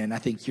 Miss Diane, I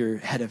think your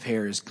head of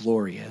hair is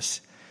glorious.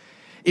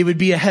 It would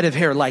be a head of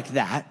hair like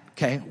that,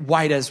 okay?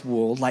 White as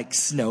wool, like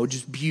snow,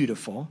 just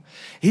beautiful.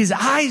 His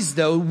eyes,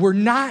 though, were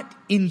not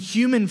in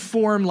human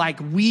form like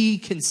we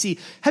can see.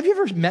 Have you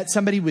ever met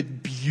somebody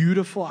with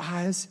beautiful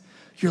eyes?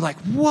 You're like,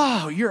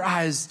 wow, your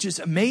eyes just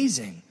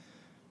amazing.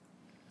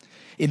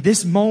 In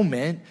this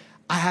moment,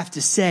 I have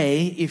to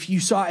say, if you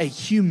saw a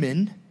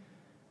human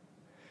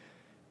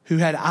who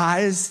had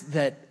eyes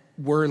that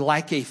were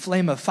like a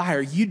flame of fire,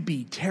 you'd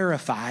be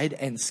terrified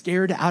and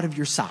scared out of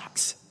your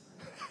socks.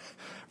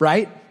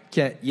 Right?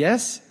 Okay.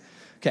 Yes?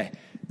 Okay.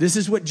 This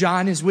is what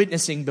John is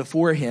witnessing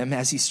before him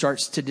as he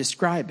starts to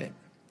describe it.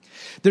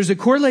 There's a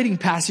correlating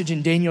passage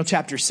in Daniel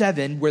chapter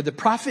 7 where the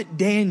prophet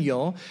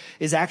Daniel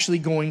is actually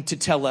going to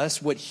tell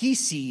us what he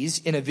sees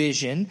in a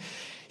vision.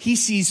 He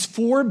sees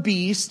 4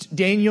 beasts.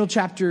 Daniel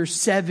chapter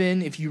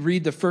 7, if you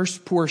read the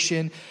first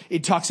portion,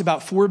 it talks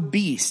about 4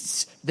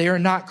 beasts. They are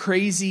not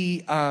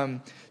crazy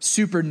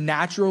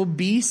supernatural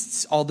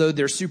beasts, although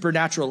they're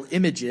supernatural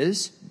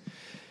images.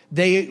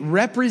 They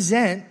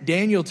represent,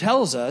 Daniel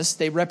tells us,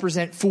 they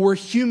represent 4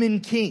 human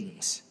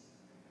kings.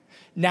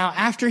 Now,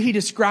 after he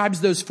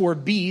describes those 4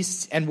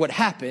 beasts and what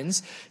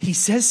happens, he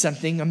says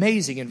something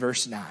amazing in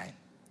verse 9.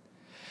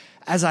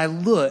 As I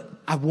look,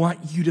 I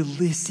want you to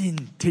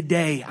listen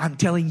today. I'm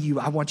telling you,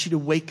 I want you to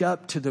wake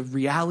up to the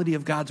reality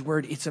of God's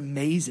word. It's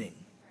amazing.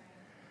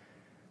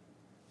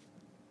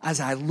 As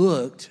I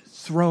looked,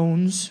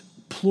 thrones,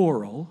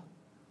 plural,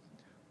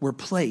 were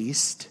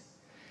placed,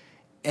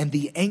 and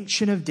the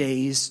Ancient of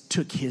Days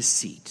took his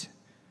seat.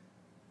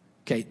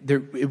 Okay,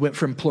 it went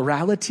from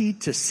plurality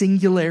to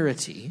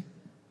singularity.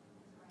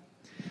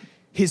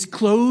 His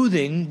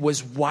clothing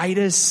was white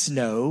as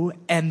snow,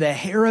 and the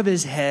hair of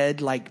his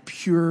head like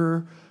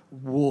pure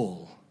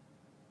wool.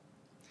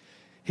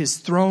 His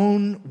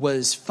throne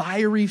was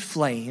fiery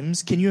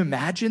flames. Can you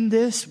imagine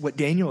this, what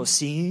Daniel is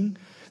seeing?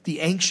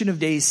 The Ancient of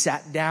Days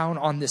sat down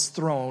on this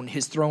throne.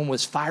 His throne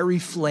was fiery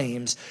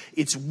flames.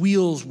 Its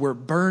wheels were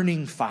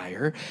burning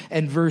fire.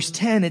 And verse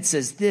 10, it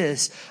says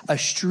this, a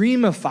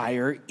stream of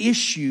fire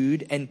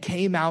issued and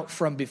came out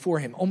from before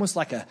him, almost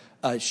like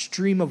a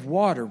stream of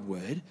water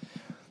would.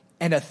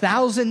 And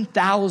 1,000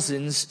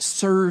 thousands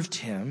served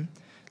him,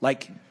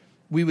 like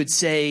we would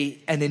say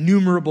an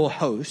innumerable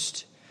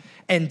host.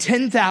 And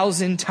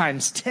 10,000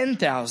 times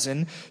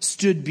 10,000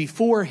 stood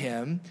before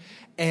him.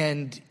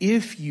 And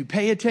if you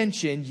pay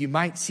attention, you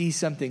might see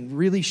something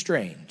really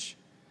strange.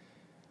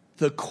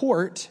 The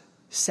court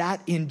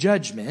sat in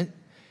judgment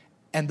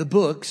and the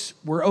books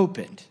were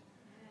opened.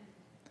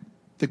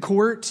 The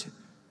court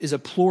is a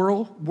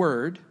plural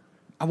word.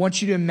 I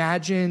want you to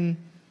imagine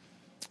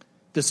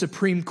the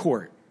Supreme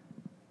Court.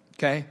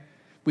 Okay?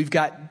 We've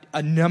got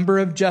a number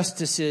of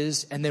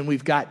justices, and then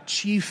we've got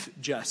Chief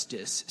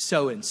Justice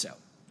so-and-so.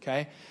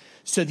 Okay?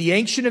 So the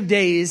Ancient of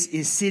Days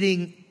is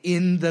sitting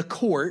in the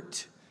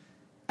court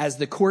as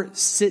the court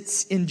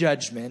sits in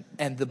judgment,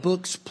 and the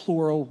books,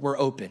 plural, were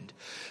opened.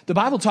 The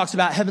Bible talks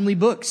about heavenly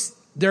books.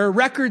 There are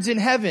records in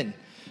heaven.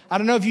 I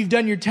don't know if you've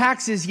done your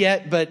taxes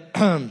yet, but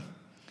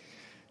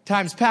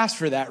time's passed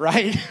for that,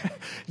 right?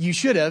 You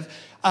should have.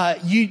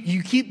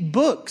 You keep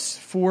books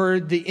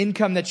for the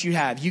income that you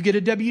have. You get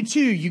a W-2.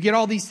 You get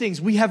all these things.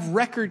 We have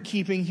record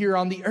keeping here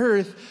on the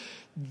earth.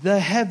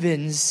 The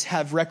heavens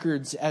have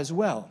records as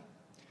well.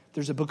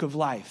 There's a book of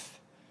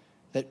life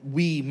that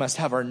we must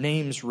have our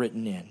names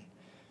written in.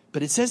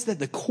 But it says that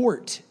the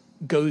court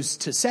goes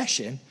to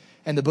session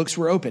and the books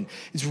were open.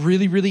 It's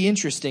really, really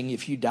interesting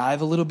if you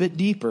dive a little bit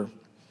deeper.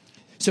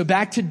 So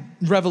back to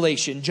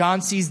Revelation,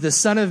 John sees the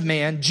Son of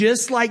Man,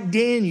 just like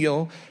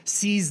Daniel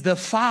sees the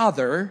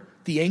Father,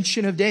 the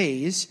Ancient of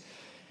Days.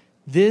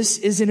 This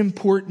is an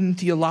important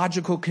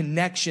theological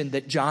connection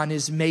that John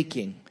is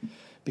making.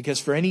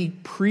 Because for any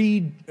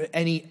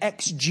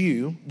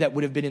ex-Jew that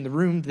would have been in the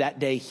room that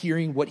day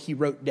hearing what he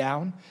wrote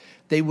down,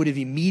 they would have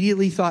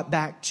immediately thought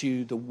back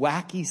to the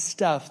wacky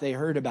stuff they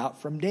heard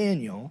about from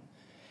Daniel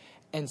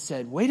and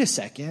said, wait a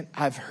second,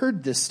 I've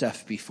heard this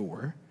stuff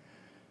before,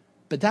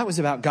 but that was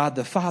about God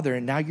the Father,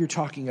 and now you're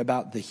talking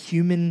about the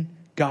human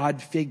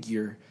God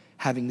figure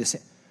having this.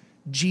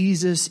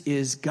 Jesus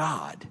is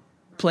God,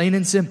 plain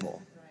and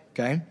simple,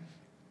 okay?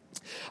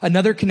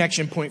 Another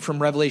connection point from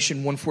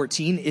Revelation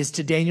 1:14 is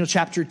to Daniel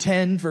chapter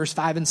 10, verse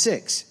 5 and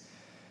 6.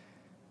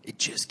 It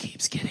just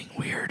keeps getting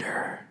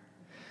weirder.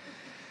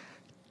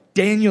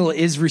 Daniel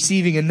is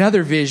receiving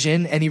another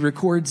vision, and he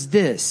records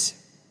this.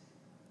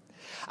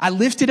 I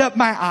lifted up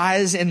my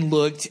eyes and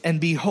looked,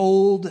 and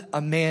behold, a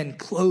man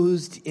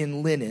clothed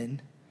in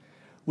linen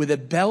with a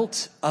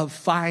belt of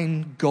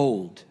fine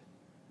gold.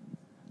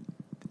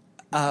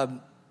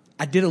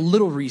 I did a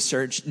little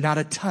research, not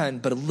a ton,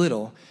 but a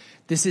little.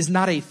 This is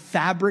not a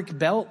fabric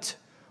belt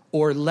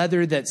or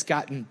leather that's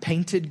gotten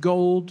painted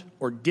gold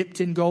or dipped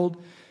in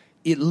gold.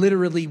 It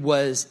literally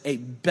was a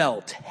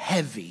belt,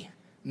 heavy,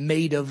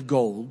 made of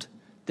gold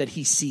that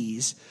he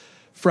sees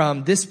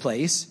from this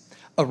place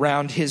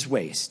around his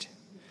waist.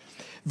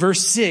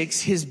 Verse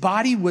 6, his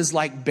body was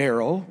like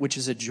beryl, which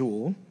is a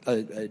jewel,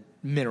 a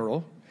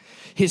mineral.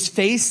 His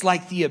face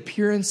like the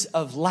appearance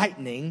of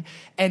lightning,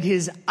 and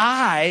his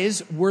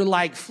eyes were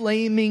like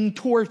flaming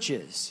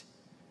torches.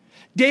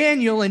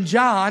 Daniel and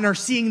John are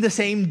seeing the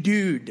same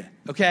dude,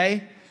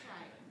 okay?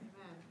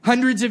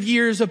 Hundreds of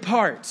years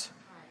apart.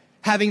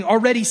 Having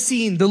already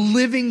seen the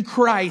living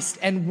Christ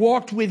and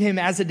walked with him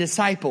as a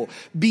disciple,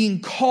 being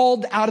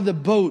called out of the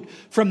boat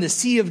from the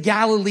Sea of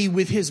Galilee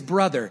with his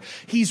brother.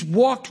 He's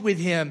walked with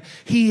him.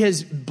 He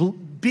has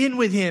been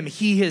with him.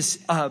 He has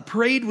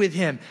prayed with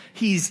him.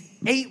 He's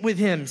ate with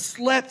him,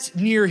 slept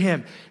near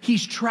him.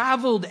 He's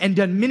traveled and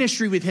done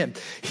ministry with him.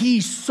 He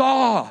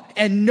saw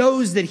and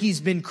knows that he's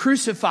been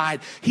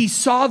crucified. He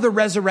saw the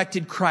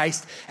resurrected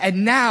Christ,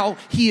 and now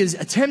he is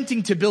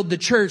attempting to build the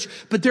church,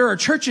 but there are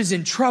churches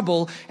in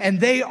trouble and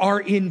they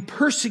are in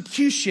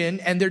persecution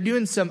and they're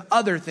doing some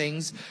other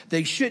things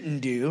they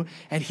shouldn't do.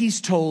 And he's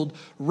told,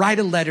 write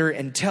a letter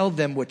and tell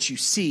them what you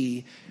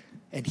see.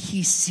 And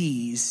he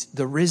sees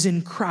the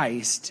risen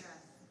Christ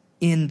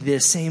in the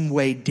same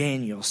way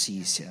Daniel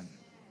sees him.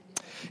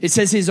 It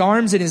says his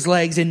arms and his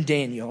legs in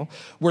Daniel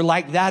were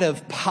like that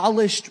of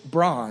polished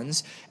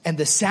bronze, and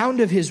the sound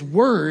of his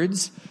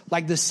words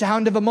like the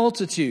sound of a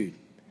multitude.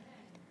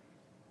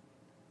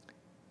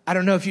 I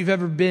don't know if you've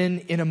ever been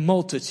in a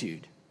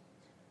multitude.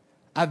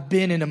 I've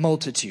been in a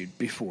multitude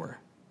before.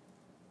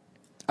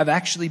 I've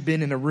actually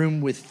been in a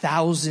room with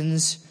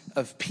thousands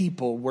of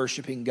people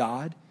worshiping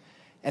God.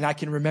 And I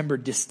can remember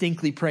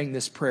distinctly praying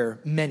this prayer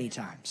many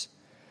times.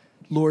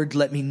 Lord,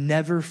 let me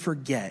never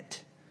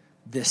forget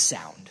this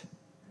sound.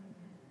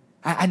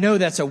 I know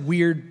that's a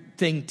weird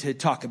thing to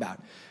talk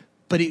about,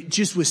 but it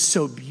just was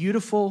so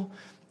beautiful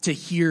to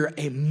hear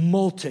a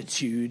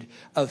multitude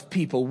of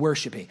people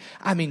worshiping.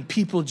 I mean,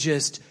 people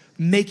just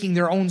making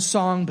their own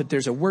song, but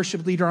there's a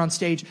worship leader on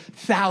stage,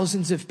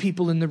 thousands of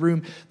people in the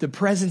room, the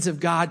presence of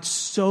God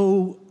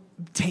so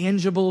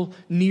tangible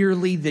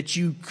nearly that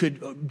you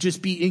could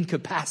just be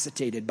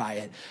incapacitated by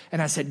it.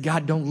 And I said,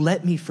 God, don't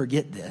let me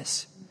forget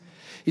this.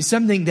 It's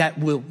something that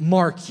will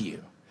mark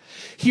you.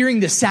 Hearing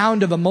the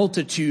sound of a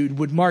multitude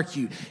would mark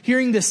you.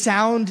 Hearing the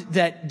sound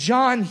that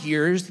John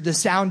hears, the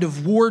sound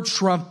of war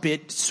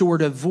trumpet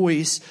sort of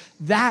voice,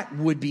 that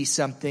would be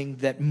something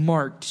that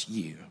marked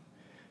you.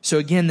 So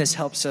again, this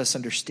helps us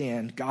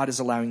understand God is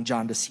allowing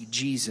John to see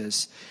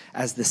Jesus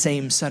as the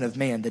same Son of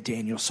Man that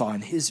Daniel saw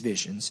in his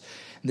visions.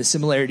 And the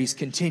similarities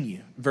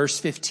continue. Verse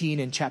 15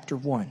 in chapter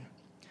 1.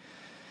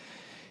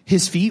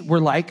 His feet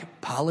were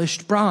like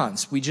polished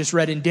bronze. We just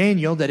read in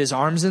Daniel that his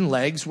arms and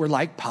legs were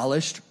like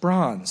polished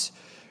bronze,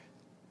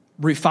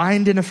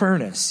 refined in a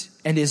furnace,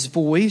 and his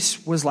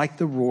voice was like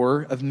the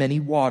roar of many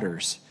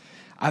waters.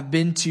 I've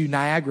been to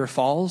Niagara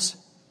Falls.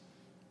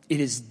 It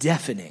is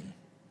deafening.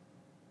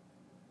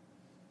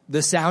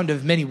 The sound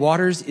of many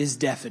waters is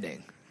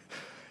deafening.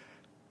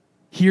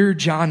 Here,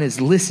 John is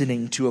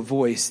listening to a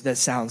voice that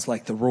sounds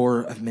like the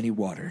roar of many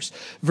waters.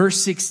 Verse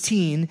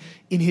 16,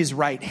 in his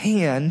right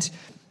hand,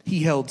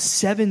 he held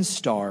 7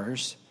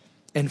 stars,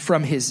 and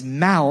from his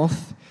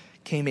mouth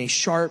came a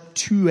sharp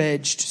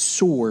 2-edged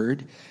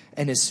sword,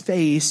 and his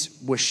face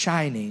was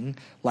shining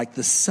like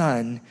the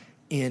sun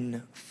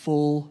in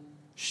full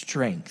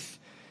strength.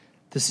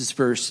 This is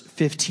verse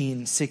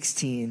 15,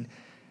 16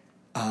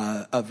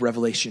 of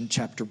Revelation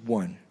chapter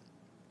 1.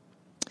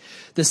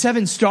 The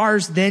 7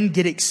 stars then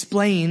get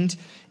explained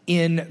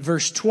in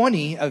verse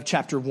 20 of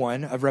chapter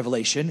 1 of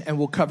Revelation, and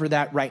we'll cover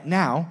that right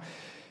now.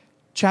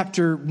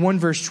 Chapter 1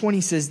 verse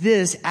 20 says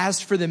this,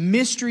 as for the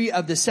mystery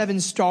of the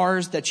 7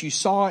 stars that you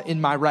saw in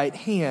my right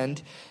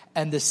hand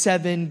and the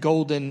 7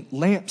 golden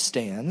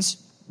lampstands,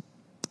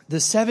 the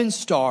 7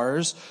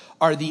 stars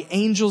are the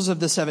angels of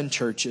the 7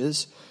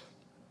 churches,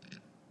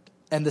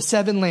 and the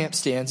 7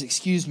 lampstands,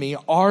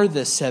 are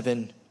the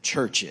 7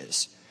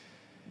 churches.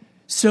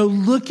 So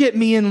look at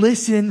me and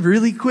listen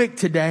really quick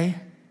today.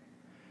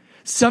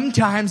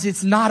 Sometimes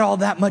it's not all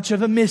that much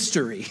of a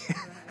mystery.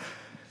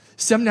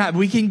 Sometimes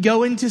we can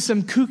go into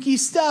some kooky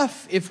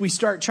stuff if we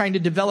start trying to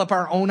develop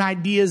our own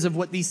ideas of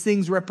what these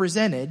things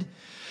represented.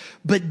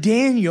 But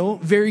Daniel,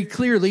 very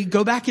clearly,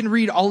 go back and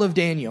read all of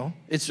Daniel.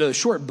 It's a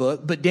short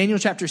book, but Daniel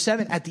chapter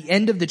 7, at the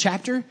end of the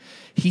chapter,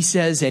 he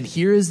says, and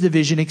here is the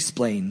vision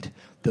explained.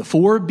 The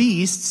 4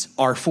 beasts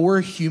are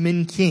 4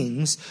 human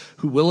kings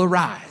who will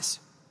arise.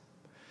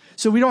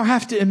 So we don't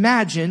have to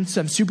imagine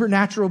some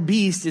supernatural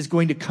beast is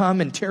going to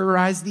come and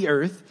terrorize the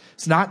earth.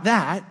 It's not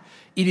that.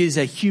 It is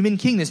a human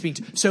king that's being.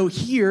 So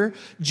here,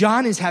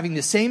 John is having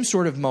the same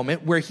sort of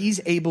moment where he's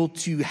able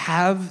to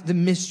have the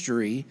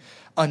mystery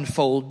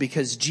unfold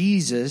because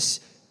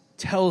Jesus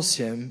tells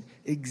him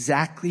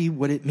exactly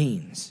what it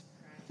means.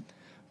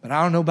 But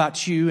I don't know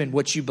about you and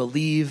what you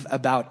believe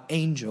about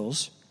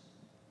angels.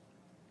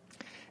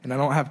 And I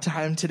don't have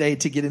time today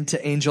to get into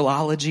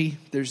angelology.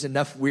 There's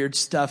enough weird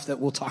stuff that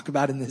we'll talk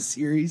about in this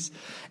series.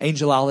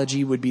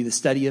 Angelology would be the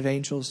study of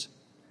angels,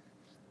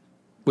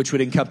 which would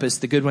encompass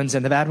the good ones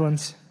and the bad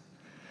ones.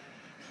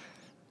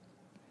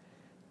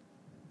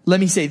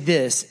 Let me say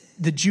this.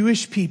 The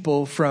Jewish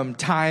people from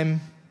time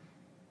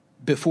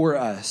before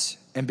us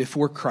and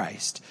before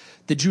Christ,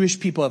 the Jewish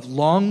people have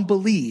long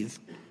believed,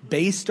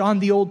 based on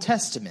the Old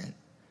Testament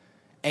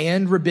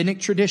and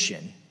rabbinic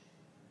tradition,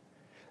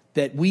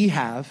 that we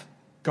have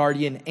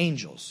guardian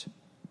angels.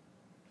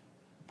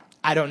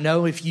 I don't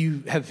know if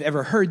you have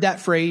ever heard that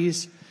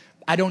phrase.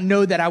 I don't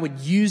know that I would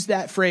use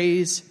that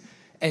phrase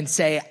and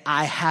say,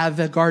 I have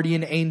a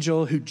guardian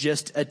angel who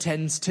just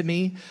attends to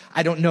me.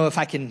 I don't know if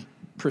I can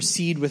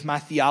proceed with my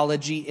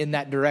theology in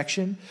that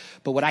direction.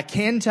 But what I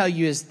can tell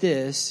you is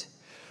this,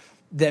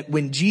 that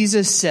when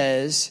Jesus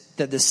says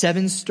that the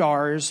 7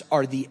 stars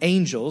are the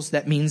angels,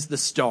 that means the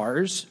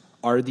stars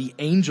are the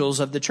angels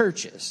of the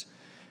churches.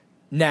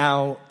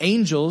 Now,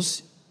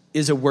 angels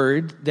is a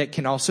word that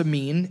can also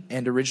mean,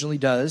 and originally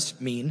does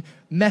mean,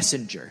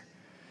 messenger.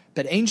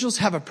 But angels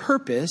have a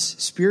purpose.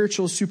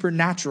 Spiritual,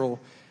 supernatural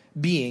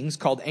beings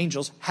called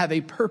angels have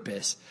a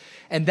purpose.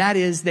 And that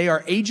is they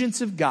are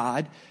agents of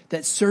God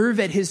that serve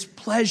at his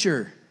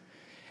pleasure.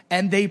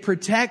 And they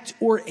protect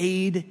or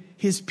aid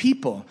his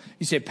people.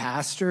 You say,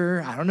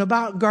 Pastor, I don't know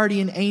about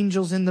guardian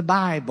angels in the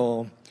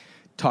Bible.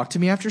 Talk to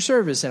me after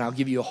service and I'll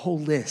give you a whole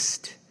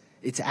list.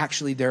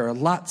 There are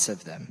lots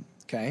of them,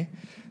 okay?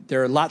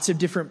 There are lots of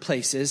different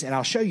places, and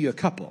I'll show you a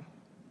couple.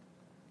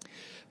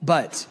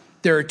 But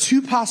there are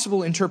 2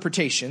 possible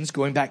interpretations,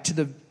 going back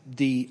to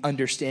the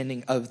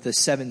understanding of the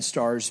 7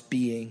 stars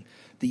being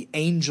the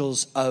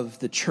angels of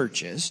the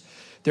churches.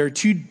 There are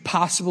 2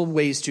 possible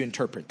ways to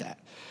interpret that.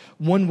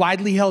 One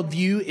widely held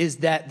view is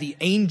that the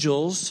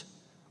angels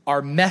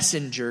are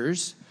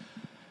messengers.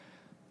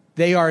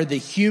 They are the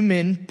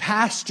human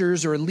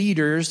pastors or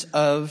leaders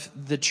of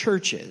the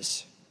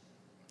churches.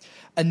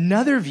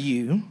 Another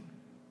view,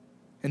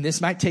 and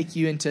this might take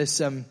you into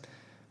some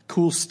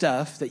cool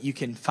stuff that you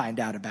can find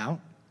out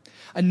about.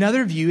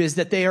 Another view is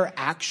that they are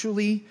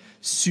actually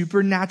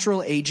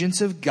supernatural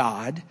agents of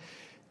God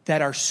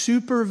that are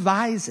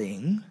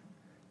supervising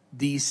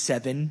these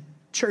 7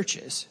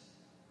 churches.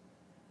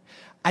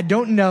 I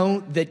don't know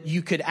that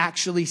you could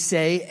actually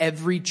say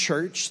every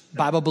church,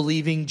 Bible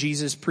believing,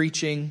 Jesus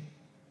preaching,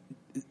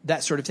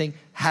 that sort of thing,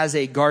 has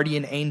a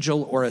guardian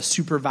angel or a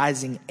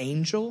supervising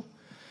angel.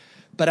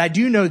 But I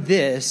do know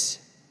this,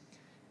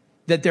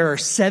 that there are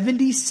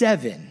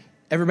 77.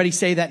 Everybody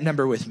say that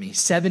number with me.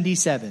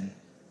 77.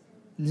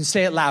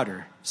 Say it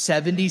louder.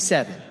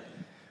 77.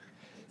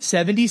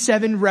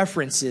 77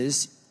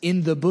 references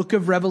in the book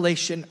of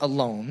Revelation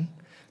alone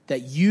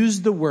that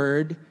use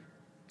the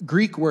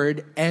Greek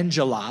word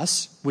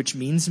angelos, which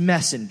means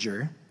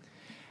messenger,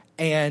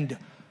 and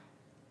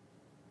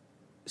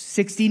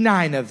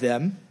 69 of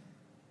them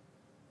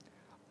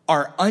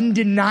are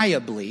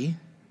undeniably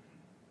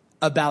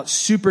about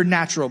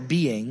supernatural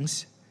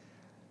beings.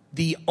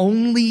 The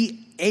only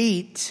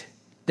 8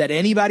 that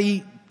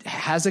anybody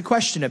has a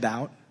question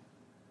about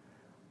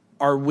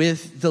are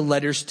with the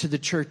letters to the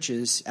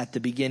churches at the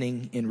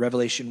beginning in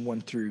Revelation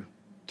 1 through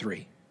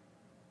 3.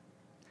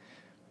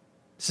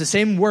 It's the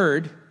same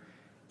word.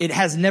 It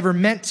has never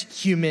meant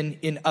human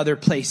in other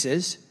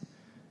places.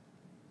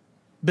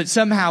 But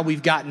somehow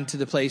we've gotten to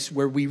the place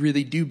where we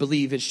really do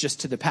believe it's just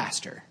to the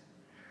pastor.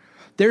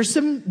 There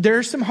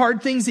are some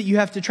hard things that you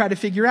have to try to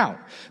figure out.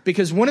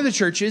 Because one of the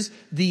churches,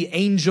 the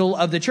angel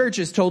of the church,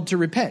 is told to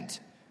repent.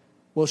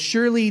 Well,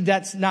 surely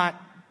that's not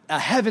a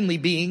heavenly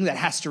being that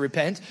has to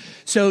repent.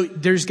 So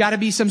there's got to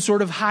be some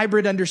sort of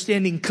hybrid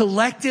understanding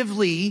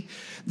collectively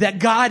that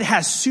God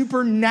has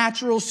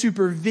supernatural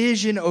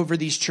supervision over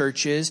these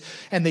churches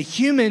and the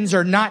humans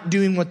are not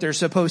doing what they're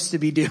supposed to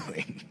be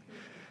doing.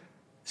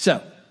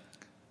 So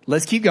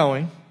let's keep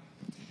going.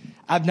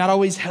 I've not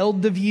always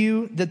held the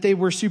view that they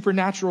were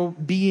supernatural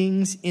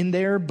beings in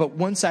there, but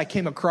once I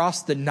came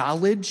across the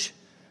knowledge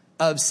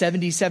of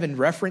 77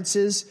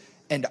 references,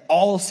 and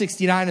all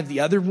 69 of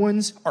the other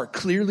ones are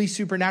clearly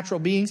supernatural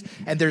beings,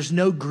 and there's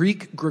no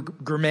Greek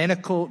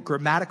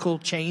grammatical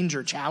change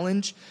or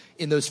challenge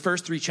in those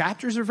first 3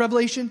 chapters of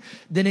Revelation,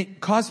 then it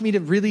caused me to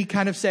really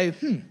kind of say,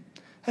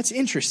 that's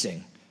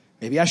interesting.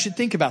 Maybe I should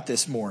think about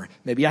this more.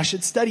 Maybe I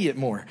should study it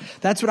more.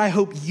 That's what I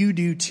hope you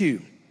do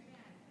too.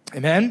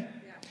 Amen?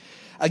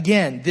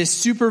 Again, this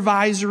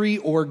supervisory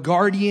or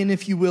guardian,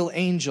 if you will,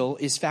 angel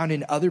is found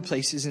in other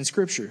places in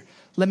Scripture.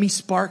 Let me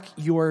spark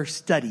your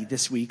study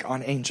this week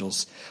on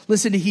angels.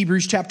 Listen to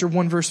Hebrews chapter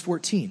 1, verse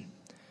 14.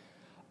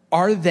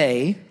 Are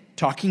they,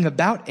 talking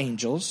about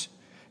angels,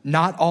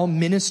 not all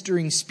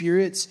ministering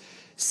spirits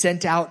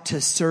sent out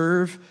to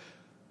serve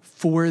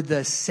for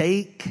the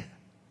sake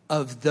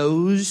of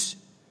those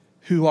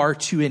who are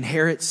to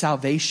inherit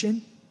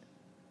salvation?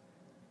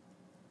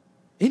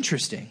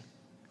 Interesting.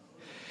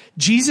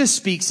 Jesus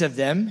speaks of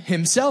them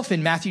himself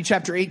in Matthew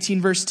chapter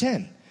 18, verse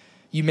 10.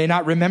 You may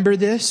not remember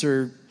this,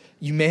 or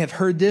you may have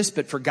heard this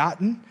but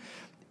forgotten.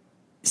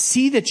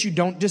 See that you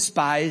don't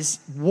despise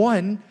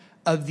one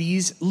of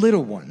these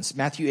little ones.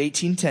 Matthew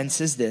 18:10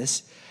 says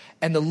this.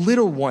 And the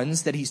little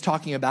ones that he's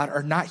talking about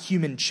are not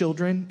human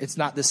children. It's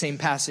not the same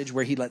passage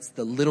where he lets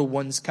the little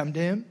ones come to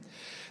him.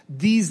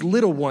 These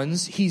little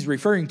ones he's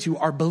referring to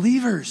are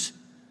believers.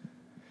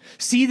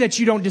 See that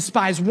you don't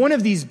despise one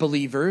of these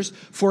believers,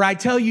 for I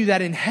tell you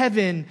that in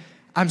heaven,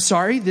 I'm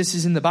sorry, this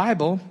is in the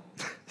Bible.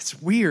 It's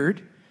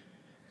weird.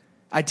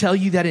 I tell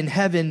you that in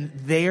heaven,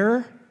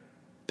 their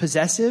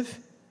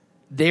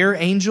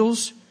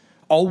angels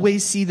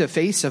always see the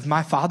face of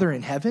my Father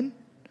in heaven.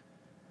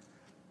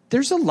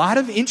 there's a lot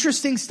of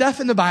interesting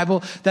stuff in the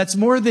Bible that's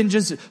more than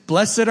just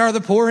blessed are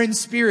the poor in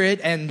spirit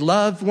and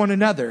love one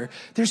another.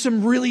 There's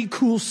some really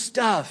cool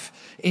stuff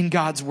in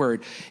God's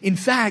word. In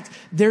fact,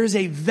 there is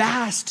a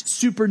vast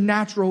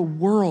supernatural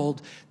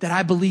world that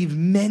I believe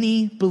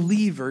many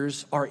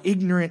believers are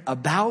ignorant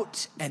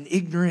about and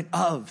ignorant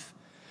of.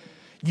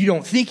 You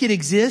don't think it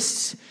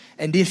exists.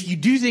 And if you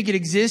do think it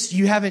exists,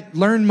 you haven't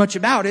learned much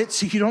about it,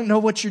 so you don't know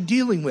what you're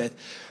dealing with.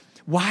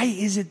 Why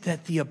is it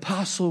that the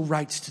apostle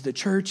writes to the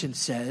church and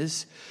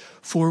says,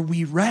 for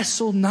we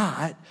wrestle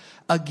not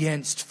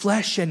against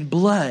flesh and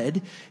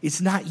blood.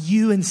 It's not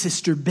you and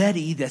Sister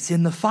Betty that's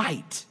in the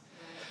fight,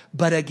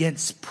 but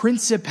against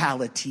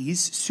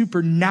principalities,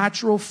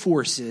 supernatural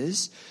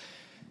forces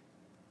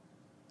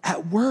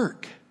at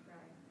work.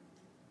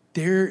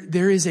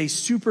 There is a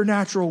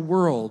supernatural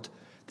world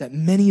that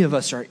many of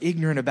us are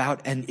ignorant about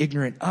and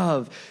ignorant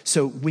of.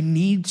 So we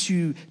need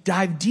to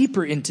dive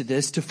deeper into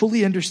this to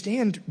fully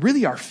understand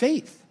really our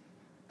faith.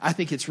 I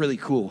think it's really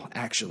cool,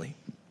 actually.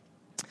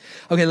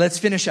 Okay, let's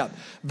finish up.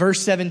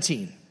 Verse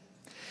 17.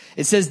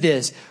 It says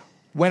this,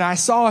 when I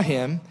saw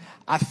him,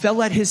 I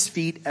fell at his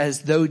feet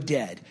as though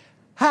dead.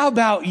 How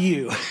about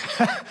you?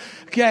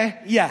 Okay,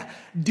 yeah.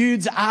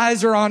 Dude's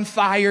eyes are on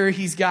fire.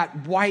 He's got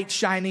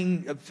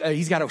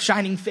he's got a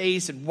shining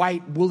face and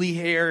white woolly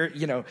hair,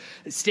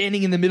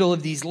 standing in the middle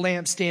of these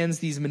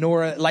lampstands, these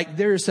menorah. Like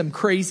there's some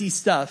crazy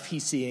stuff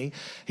he's seeing.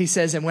 He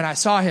says, and when I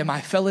saw him,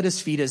 I fell at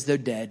his feet as though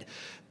dead,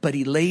 but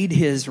he laid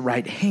his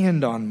right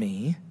hand on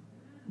me.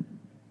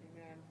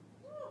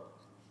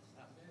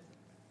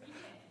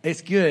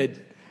 It's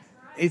good.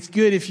 It's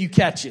good if you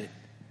catch it.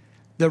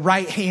 The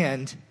right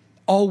hand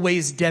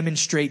always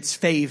demonstrates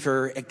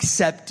favor,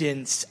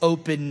 acceptance,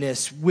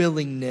 openness,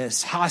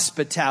 willingness,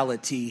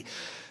 hospitality.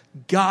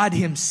 God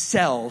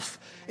himself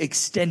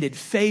extended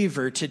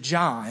favor to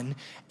John,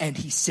 and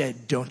he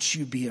said, don't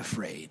you be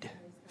afraid.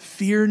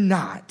 Fear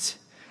not.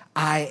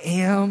 I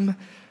am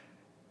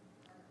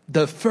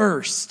the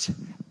first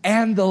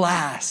and the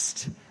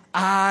last.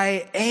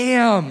 I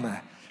am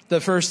the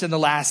first and the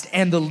last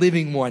and the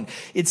living one.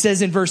 It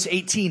says in verse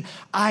 18,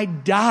 I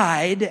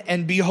died,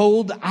 and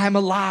behold, I'm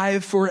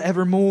alive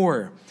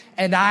forevermore.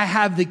 And I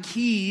have the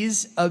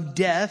keys of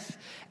death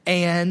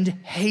and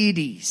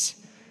Hades.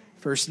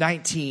 Verse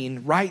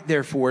 19, write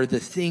therefore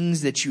the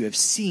things that you have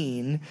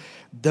seen,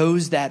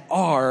 those that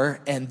are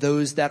and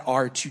those that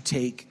are to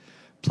take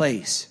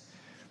place.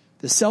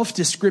 The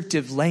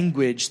self-descriptive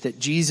language that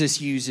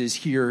Jesus uses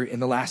here in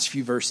the last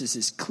few verses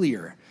is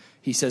clear.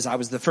 He says, I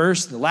was the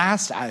first, the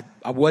last. I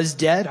was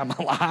dead. I'm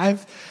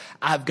alive.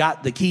 I've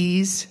got the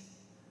keys.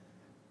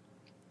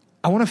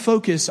 I want to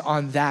focus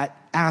on that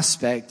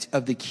aspect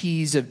of the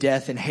keys of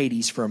death and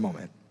Hades for a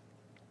moment.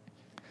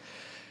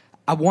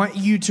 I want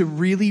you to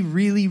really,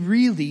 really,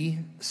 really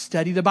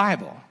study the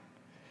Bible.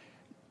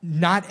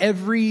 Not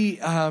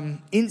every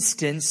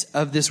instance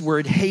of this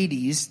word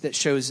Hades that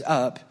shows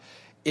up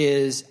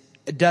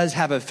does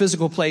have a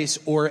physical place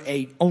or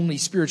a only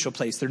spiritual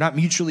place. They're not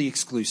mutually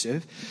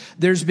exclusive.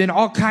 There's been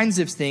all kinds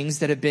of things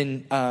that have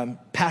been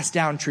passed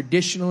down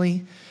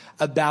traditionally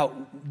about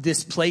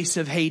this place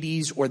of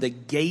Hades or the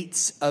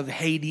gates of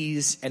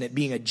Hades and it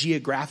being a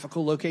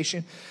geographical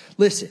location.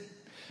 Listen,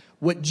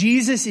 what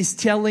Jesus is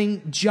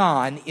telling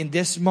John in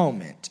this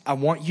moment, I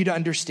want you to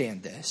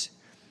understand this,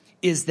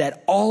 is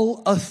that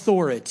all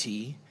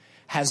authority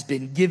has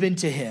been given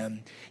to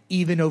him,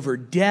 even over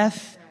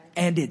death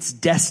and its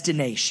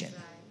destination.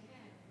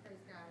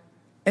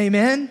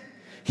 Amen?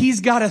 He's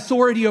got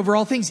authority over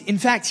all things. In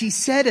fact, he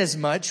said as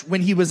much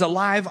when he was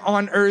alive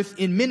on earth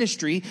in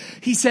ministry.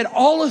 He said,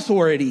 all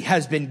authority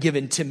has been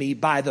given to me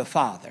by the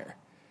Father.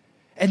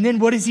 And then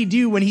what does he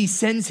do when he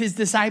sends his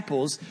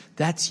disciples?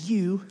 That's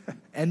you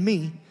and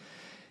me.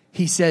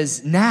 He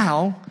says,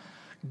 now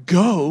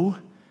go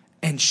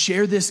and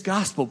share this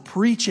gospel.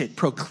 Preach it,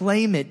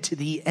 proclaim it to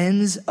the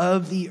ends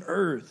of the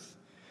earth.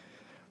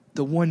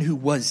 The one who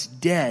was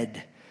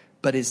dead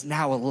but is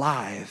now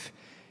alive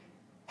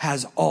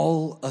has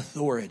all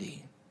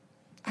authority.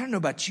 I don't know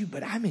about you,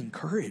 but I'm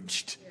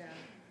encouraged. Yeah.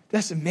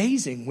 That's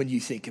amazing when you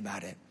think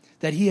about it.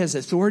 That he has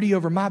authority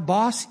over my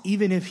boss,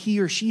 even if he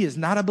or she is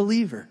not a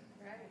believer.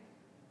 Right.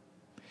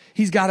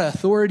 He's got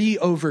authority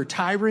over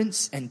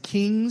tyrants and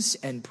kings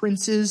and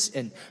princes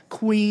and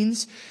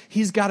queens.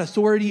 He's got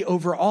authority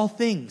over all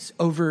things,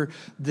 over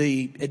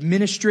the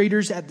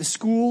administrators at the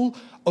school,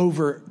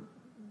 over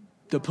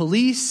the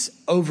police,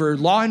 over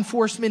law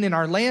enforcement in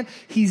our land.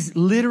 He's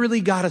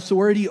literally got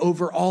authority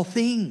over all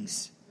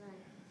things. Right.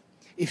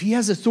 If he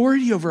has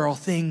authority over all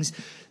things,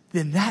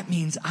 then that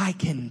means I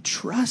can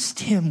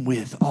trust him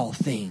with all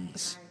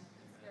things.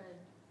 Right.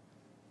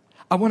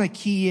 I want to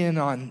key in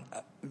on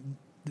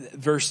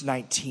verse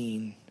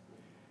 19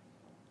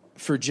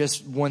 for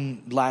just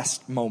one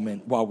last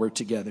moment while we're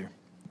together,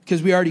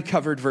 because we already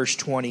covered verse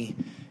 20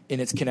 in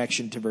its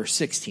connection to verse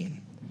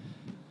 16.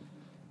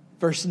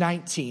 Verse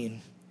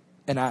 19.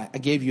 And I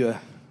gave you a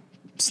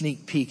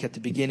sneak peek at the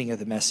beginning of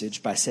the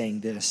message by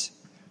saying this.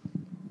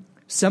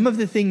 Some of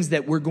the things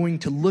that we're going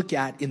to look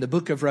at in the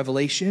book of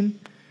Revelation,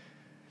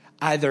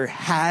 either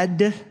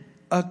had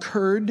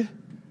occurred,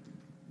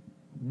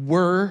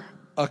 were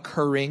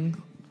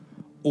occurring,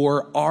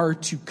 or are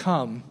to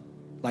come,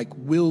 like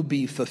will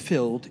be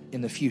fulfilled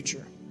in the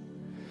future.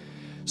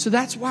 So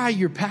that's why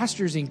your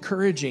pastor is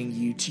encouraging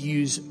you to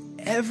use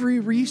every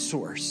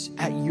resource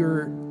at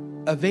your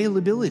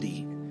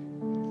availability,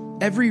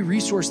 every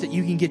resource that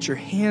you can get your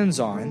hands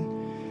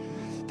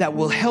on that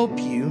will help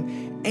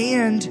you,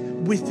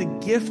 and with the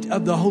gift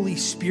of the Holy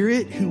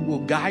Spirit who will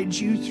guide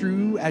you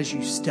through as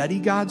you study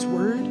God's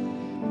word,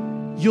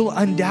 you'll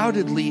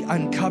undoubtedly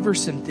uncover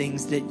some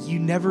things that you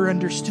never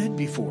understood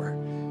before.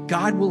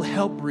 God will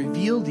help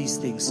reveal these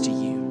things to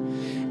you.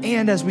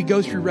 And as we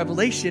go through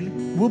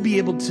Revelation, we'll be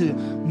able to,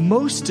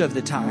 most of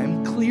the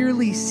time,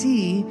 clearly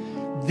see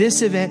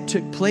this event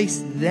took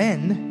place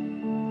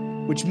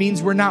then, which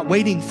means we're not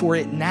waiting for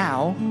it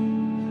now.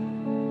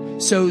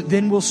 So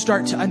then we'll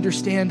start to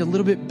understand a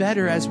little bit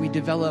better as we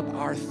develop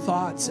our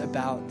thoughts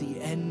about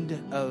the end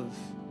of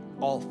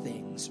all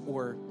things,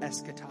 or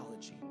eschatology.